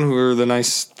thanks to everyone who were the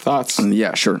nice thoughts.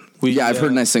 Yeah, sure. I've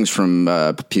heard nice things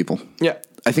from people. Yeah.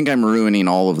 I think I'm ruining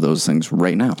all of those things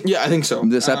right now. Yeah, I think so.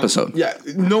 This episode. Yeah,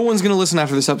 no one's going to listen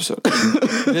after this episode.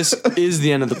 This is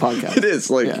the end of the podcast. It is.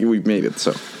 We've made it,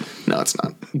 so. No, it's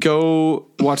not. Go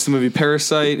watch the movie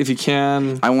Parasite if you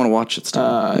can. I want to watch it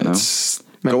still.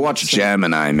 Go watch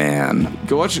Gemini Man.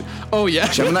 Go watch. Oh yeah,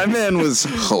 Gemini Man was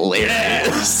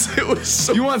hilarious. It was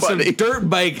so. You want funny. some dirt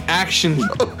bike action?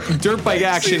 Dirt bike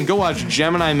action. Go watch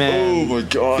Gemini Man. Oh my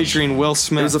god! Featuring Will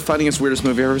Smith. It was the funniest, weirdest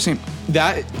movie I've ever seen.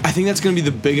 I think that's going to be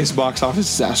the biggest box office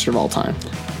disaster of all time.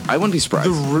 I wouldn't be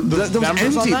surprised. The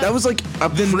numbers on that was like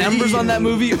numbers on that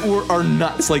movie are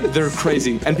nuts. Like, they're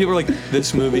crazy, and people are like,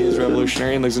 "This movie is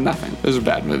revolutionary," and there's nothing. It was a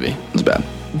bad movie. It's bad.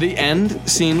 The end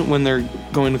scene when they're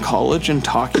going to college and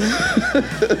talking.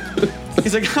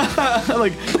 He's like,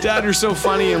 like, Dad, you're so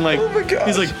funny, and like, oh my gosh.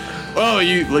 He's like, oh,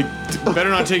 you like better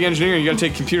not take engineering. You got to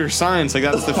take computer science. Like,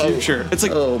 that's the future. It's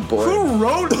like, oh boy, who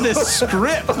wrote this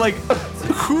script? Like,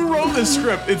 who wrote this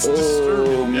script? It's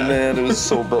disturbing. Oh man, it was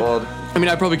so bad. I mean,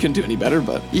 I probably couldn't do any better,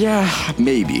 but yeah,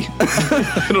 maybe.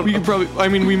 We could probably. I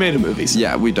mean, we made a movie. So.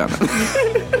 Yeah, we done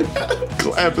it.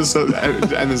 Cool episode.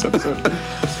 End this episode.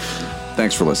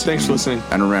 Thanks for listening.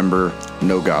 And remember,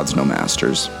 no gods, no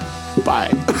masters. Bye.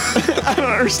 I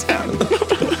don't understand.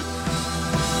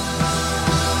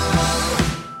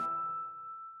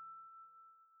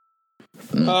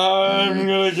 I'm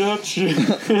gonna get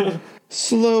you.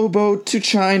 Slow boat to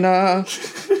China.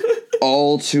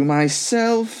 All to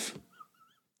myself.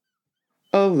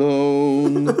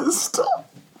 Alone. Stop.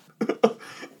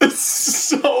 It's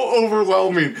so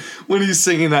overwhelming when he's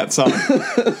singing that song.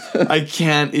 I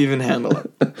can't even handle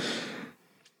it.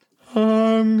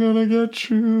 I'm gonna get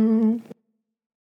you.